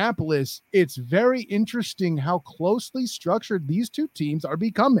Indianapolis. It's very interesting how closely structured these two teams are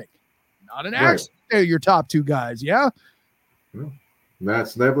becoming. Not an accident. They're your top two guys, yeah. No,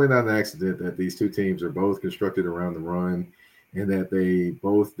 that's definitely not an accident that these two teams are both constructed around the run, and that they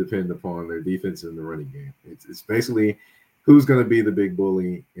both depend upon their defense in the running game. It's basically who's going to be the big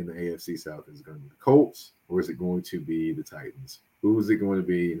bully in the AFC South. Is it going to be the Colts, or is it going to be the Titans? Who is it going to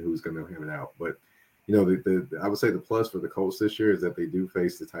be, and who's going to have it out? But you know, I would say the plus for the Colts this year is that they do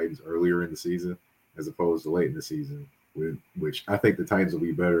face the Titans earlier in the season as opposed to late in the season, which I think the Titans will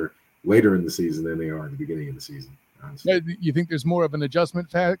be better later in the season than they are in the beginning of the season. Honestly. You think there's more of an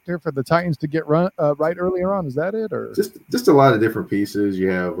adjustment factor for the Titans to get right earlier on? Is that it, or just a lot of different pieces? You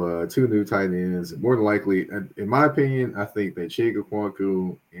have two new tight ends. More than likely, in my opinion, I think that Chig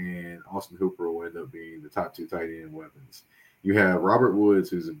Okonkwo and Austin Hooper will end up being the top two tight end weapons. You have Robert Woods,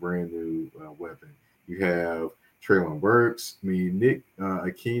 who's a brand new weapon. You have Treylon Burks. I mean, Nick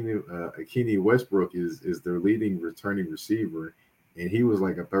Akini Westbrook is their leading returning receiver, and he was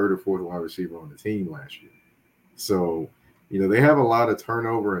like a third or fourth wide receiver on the team last year. So, you know, they have a lot of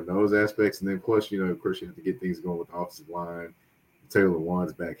turnover in those aspects. And then plus, you know, of course, you have to get things going with the offensive line. Taylor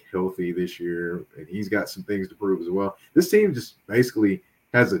Lewan's back healthy this year, and he's got some things to prove as well. This team just basically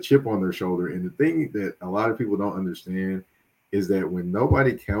has a chip on their shoulder. And the thing that a lot of people don't understand is that when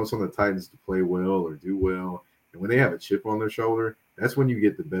nobody counts on the Titans to play well or do well, and when they have a chip on their shoulder, that's when you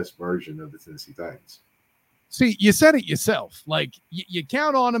get the best version of the Tennessee Titans. See, you said it yourself. Like you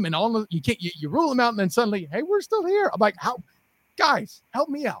count on them, and you can't. You rule them out, and then suddenly, hey, we're still here. I'm like, how, guys, help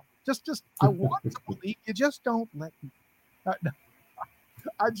me out. Just I want to believe. You just don't let me. No.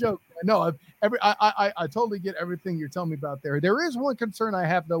 I joke. No, I totally get everything you're telling me about there. There is one concern I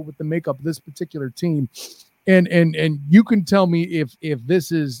have though with the makeup of this particular team, and you can tell me if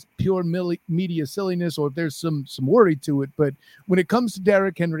this is pure media silliness or if there's some worry to it. But when it comes to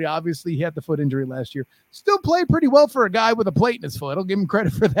Derrick Henry, obviously he had the foot injury last year. Still played pretty well for a guy with a plate in his foot. I'll give him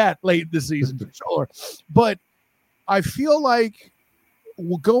credit for that late in the season for sure. But I feel like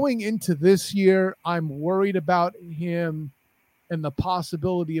going into this year, I'm worried about him and the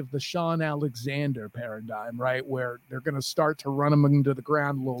possibility of the Sean Alexander paradigm, right, where they're going to start to run him into the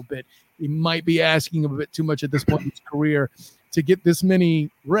ground a little bit. He might be asking a bit too much at this point in his career to get this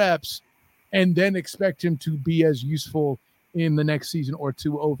many reps and then expect him to be as useful in the next season or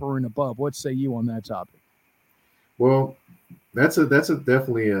two over and above. What say you on that topic? Well, that's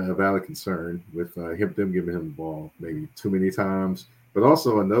definitely a valid concern with them giving him the ball maybe too many times. But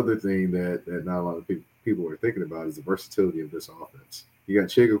also another thing that not a lot of people are thinking about is the versatility of this offense. You got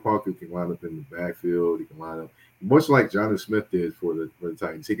Chig Okonkwo who can line up in the backfield. He can line up much like Jonnu Smith did for the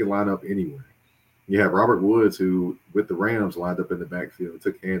Titans. He can line up anywhere. You have Robert Woods, who with the Rams lined up in the backfield,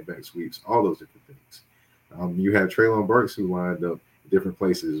 took hand-back sweeps, all those different things. You have Treylon Burks, who lined up in different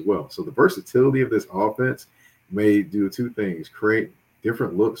places as well. So the versatility of this offense may do two things: create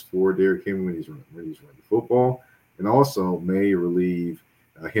different looks for Derrick Henry when he's running the football, and also may relieve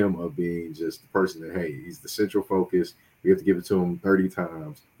him of being just the person that, hey, he's the central focus. We have to give it to him 30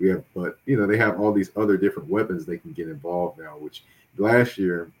 times. But they have all these other different weapons they can get involved now, which last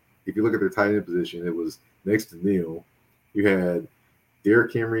year, if you look at their tight end position, it was next to Neal. You had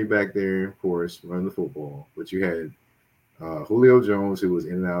Derrick Henry back there, of course, running the football, but you had Julio Jones, who was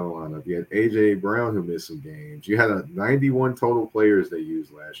in and out of the lineup. You had A.J. Brown, who missed some games. You had 91 total players they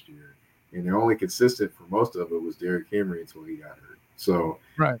used last year, and they're only consistent for most of it was Derrick Henry until he got hurt. So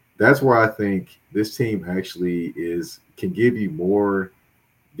that's where I think this team actually can give you more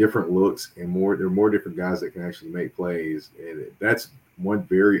different looks and there are more different guys that can actually make plays, and that's one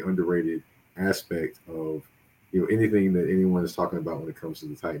very underrated aspect of anything that anyone is talking about when it comes to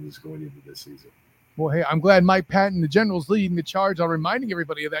the Titans going into this season. Well, hey, I'm glad Mike Patton, the general's leading the charge on reminding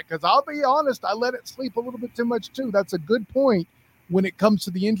everybody of that, because I'll be honest, I let it sleep a little bit too much too. That's a good point when it comes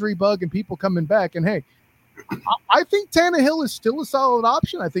to the injury bug and people coming back. And hey, I think Tannehill is still a solid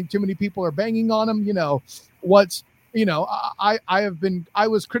option. I think too many people are banging on him. I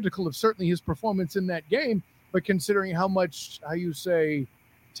was critical of certainly his performance in that game, but considering how much,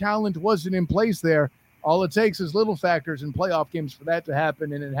 talent wasn't in place there, all it takes is little factors in playoff games for that to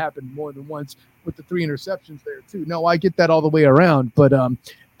happen, and it happened more than once with the 3 interceptions there too. No, I get that all the way around, but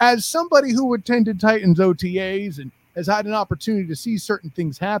as somebody who attended Titans OTAs and has had an opportunity to see certain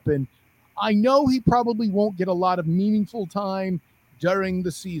things happen, I know he probably won't get a lot of meaningful time during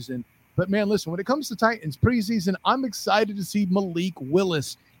the season, But man, listen, when it comes to Titans preseason, I'm excited to see Malik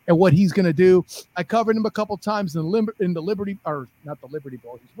Willis and what he's going to do. I covered him a couple times in the Liberty, or not the Liberty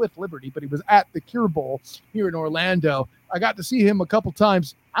Bowl. He's with Liberty, but he was at the Cure Bowl here in Orlando. I got to see him a couple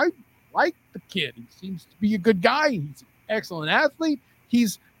times. I like the kid. He seems to be a good guy. He's an excellent athlete.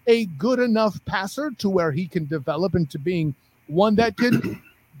 He's a good enough passer to where he can develop into being one that can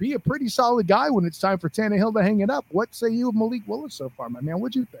be a pretty solid guy when it's time for Tannehill to hang it up. What say you of Malik Willis so far, my man?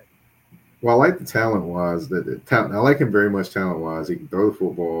 What'd you think? Well, I like the talent-wise. I like him very much talent-wise. He can throw the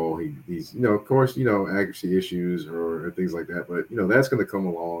football. He's, of course, accuracy issues or things like that. But, that's going to come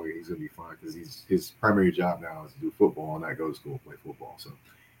along and he's going to be fine because his primary job now is to do football and not go to school and play football. So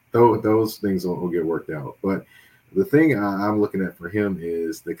those things will get worked out. But the thing I'm looking at for him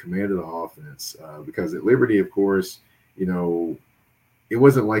is the command of the offense because at Liberty, of course, it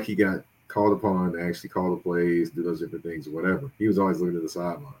wasn't like he got called upon to actually call the plays, do those different things or whatever. He was always looking to the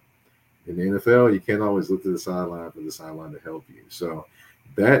sideline. In the NFL, you can't always look to the sideline for the sideline to help you. So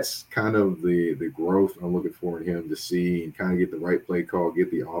that's kind of the growth I'm looking for in him to see and kind of get the right play call,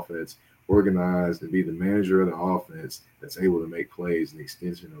 get the offense organized, and be the manager of the offense that's able to make plays and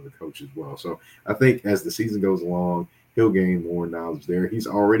extension of the coach as well. So I think as the season goes along, he'll gain more knowledge there. He's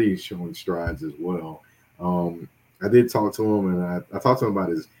already showing strides as well. I did talk to him, and I talked to him about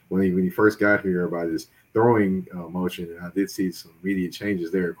his when he first got here about his throwing motion, and I did see some immediate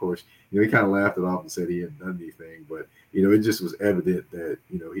changes there. Of course, he kind of laughed it off and said he hadn't done anything, but it just was evident that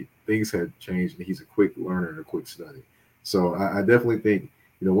things had changed, and he's a quick learner and a quick study. So I definitely think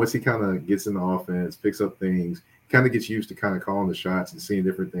once he kind of gets in the offense, picks up things, kind of gets used to kind of calling the shots and seeing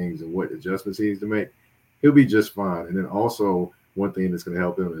different things and what adjustments he needs to make, he'll be just fine. And then also one thing that's going to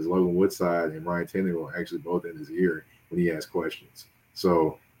help him is Logan Woodside and Ryan Tannehill are actually both in his ear when he asks questions.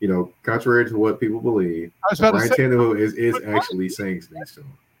 So contrary to what people believe, Ryan Tannehill is actually saying things to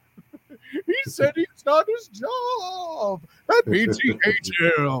him. He said it's not his job. That means he hates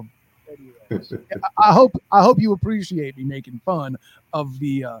him. I hope you appreciate me making fun of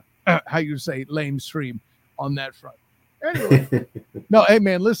the how you say lame stream on that front. Anyway, no, hey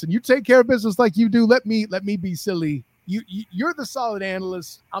man, listen. You take care of business like you do. Let me be silly. You're the solid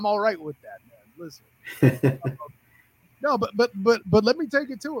analyst. I'm all right with that, man. Listen. No, but let me take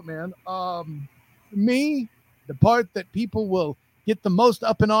it to it, man. Me, the part that people will get the most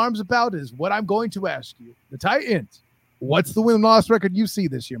up in arms about is what I'm going to ask you. The Titans, what's the win-loss record you see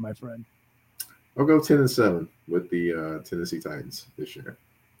this year, my friend? I'll go 10-7 with the Tennessee Titans this year.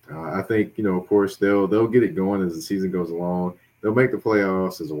 I think, of course, they'll get it going as the season goes along. They'll make the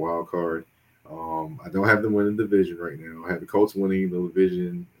playoffs as a wild card. I don't have them winning the division right now. I have the Colts winning the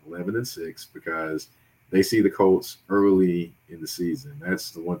division 11-6 because they see the Colts early in the season.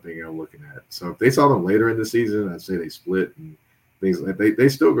 That's the one thing I'm looking at. So if they saw them later in the season, I'd say they split and things like they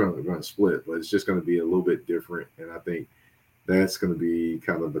still going to split, but it's just going to be a little bit different. And I think that's going to be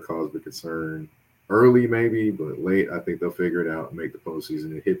kind of the cause of concern early, maybe, but late. I think they'll figure it out and make the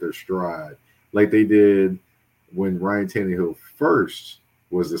postseason and hit their stride like they did when Ryan Tannehill first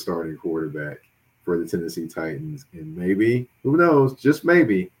was the starting quarterback for the Tennessee Titans. And maybe, who knows, just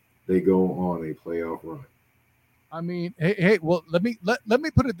maybe, they go on a playoff run. I mean, hey, well, let me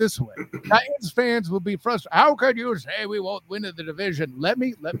put it this way. Titans fans will be frustrated. How could you say we won't win the division? Let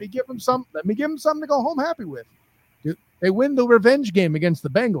me give them some. Let me give them something to go home happy with. They win the revenge game against the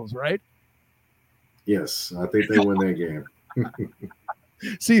Bengals, right? Yes, I think they win that game.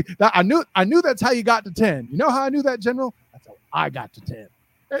 See, I knew that's how you got to 10. You know how I knew that, General? That's how I got to 10.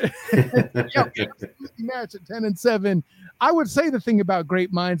 Match at 10-7. I would say the thing about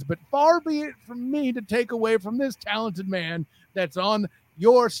great minds, but far be it from me to take away from this talented man that's on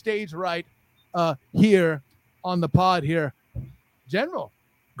your stage right here on the pod here. General,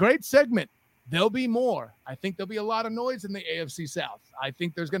 great segment. There'll be more. I think there'll be a lot of noise in the AFC South. I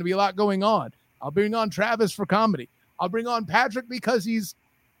think there's going to be a lot going on. I'll bring on Travis for comedy. I'll bring on Patrick because he's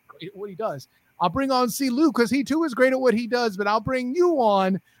great at what he does. I'll bring on C. Lou because he too is great at what he does, but I'll bring you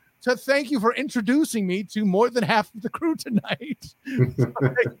on to thank you for introducing me to more than half of the crew tonight. So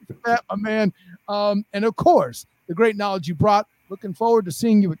thank you for that, my man. And of course, the great knowledge you brought. Looking forward to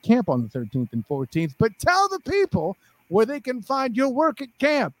seeing you at camp on the 13th and 14th. But tell the people where they can find your work at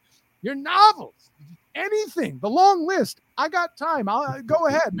camp, your novels, anything, the long list. I got time. I'll go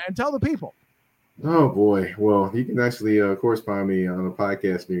ahead, man. Tell the people. Oh, boy. Well, you can actually correspond me on a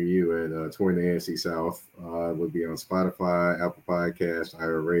podcast near you at Touring the AFC South. It would be on Spotify, Apple Podcasts,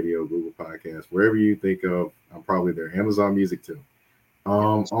 iHeartRadio, Google Podcasts, wherever you think of. I'm probably there. Amazon Music, too.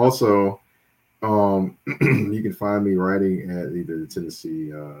 Also, you can find me writing at either the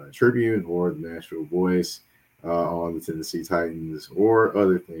Tennessee Tribune or the Nashville Voice. on the Tennessee Titans or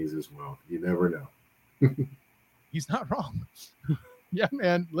other things as well. You never know. He's not wrong. Yeah,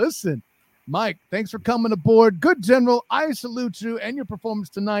 man. Listen, Mike, thanks for coming aboard. Good general. I salute you and your performance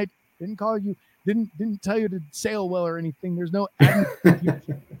tonight. Didn't tell you to sail well or anything. There's no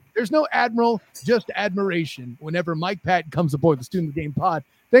admiral, just admiration whenever Mike Patton comes aboard the Student of the Game pod.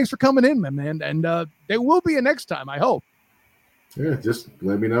 Thanks for coming in, my man. And there will be a next time, I hope. Yeah, just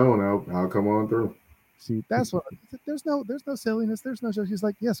let me know and I'll come on through. See, that's what there's no silliness. There's no joke. He's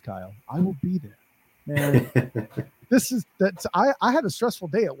like, yes, Kyle, I will be there. Man, I had a stressful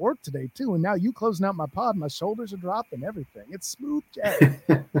day at work today too, and now you closing out my pod, my shoulders are dropping, everything. It's smooth jazz.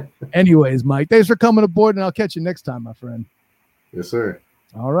 Anyways, Mike, thanks for coming aboard, and I'll catch you next time, my friend. Yes, sir.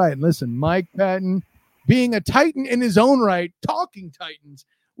 All right, listen, Mike Patton, being a Titan in his own right, talking Titans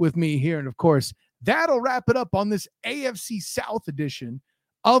with me here, and of course, that'll wrap it up on this AFC South edition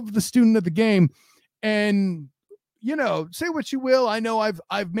of the Student of the Game. And say what you will. I know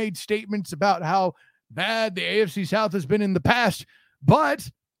I've made statements about how bad the AFC South has been in the past, but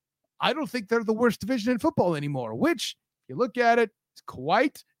I don't think they're the worst division in football anymore, which, if you look at it, it's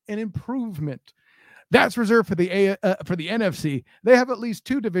quite an improvement. That's reserved for the NFC. They have at least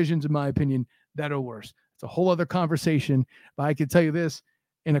two divisions, in my opinion, that are worse. It's a whole other conversation, but I can tell you this,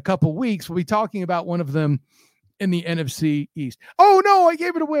 in a couple weeks, we'll be talking about one of them in the NFC East. Oh, no, I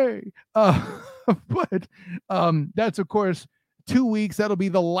gave it away. But that's, of course, 2 weeks. That'll be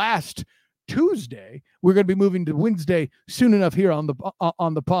the last Tuesday. We're going to be moving to Wednesday soon enough here on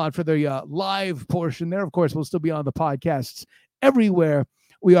the pod for the live portion there. Of course, we'll still be on the podcasts everywhere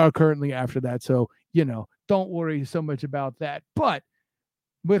we are currently after that. So, don't worry so much about that. But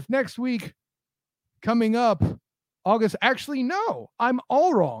with next week coming up, August, actually, no, I'm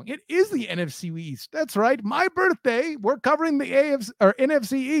all wrong. It is the NFC East. That's right. My birthday. We're covering the AFC or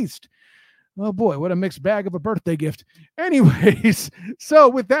NFC East. Oh boy, what a mixed bag of a birthday gift. Anyways, so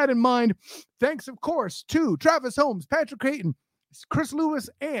with that in mind, thanks, of course, to Travis Holmes, Patrick Hayton, Chris Lewis,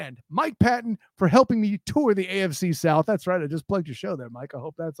 and Mike Patton for helping me tour the AFC South. That's right. I just plugged your show there, Mike. I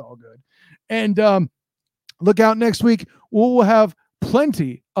hope that's all good. And look out next week. We'll have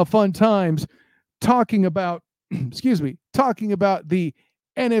plenty of fun times talking about the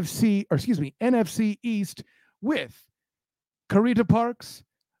NFC East with Karita Parks,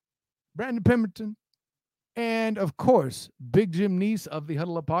 Brandon Pemberton, and of course, Big Jim Neese of the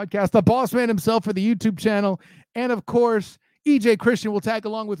Huddle Up Podcast, the boss man himself for the YouTube channel, and of course, EJ Christian will tag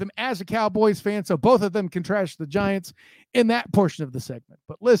along with him as a Cowboys fan, so both of them can trash the Giants in that portion of the segment.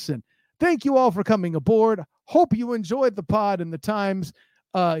 But listen, thank you all for coming aboard. Hope you enjoyed the pod and the times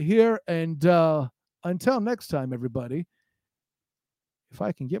here, and until next time, everybody, if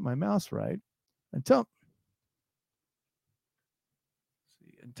I can get my mouse right, until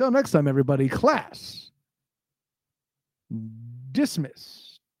next time, everybody, class dismiss.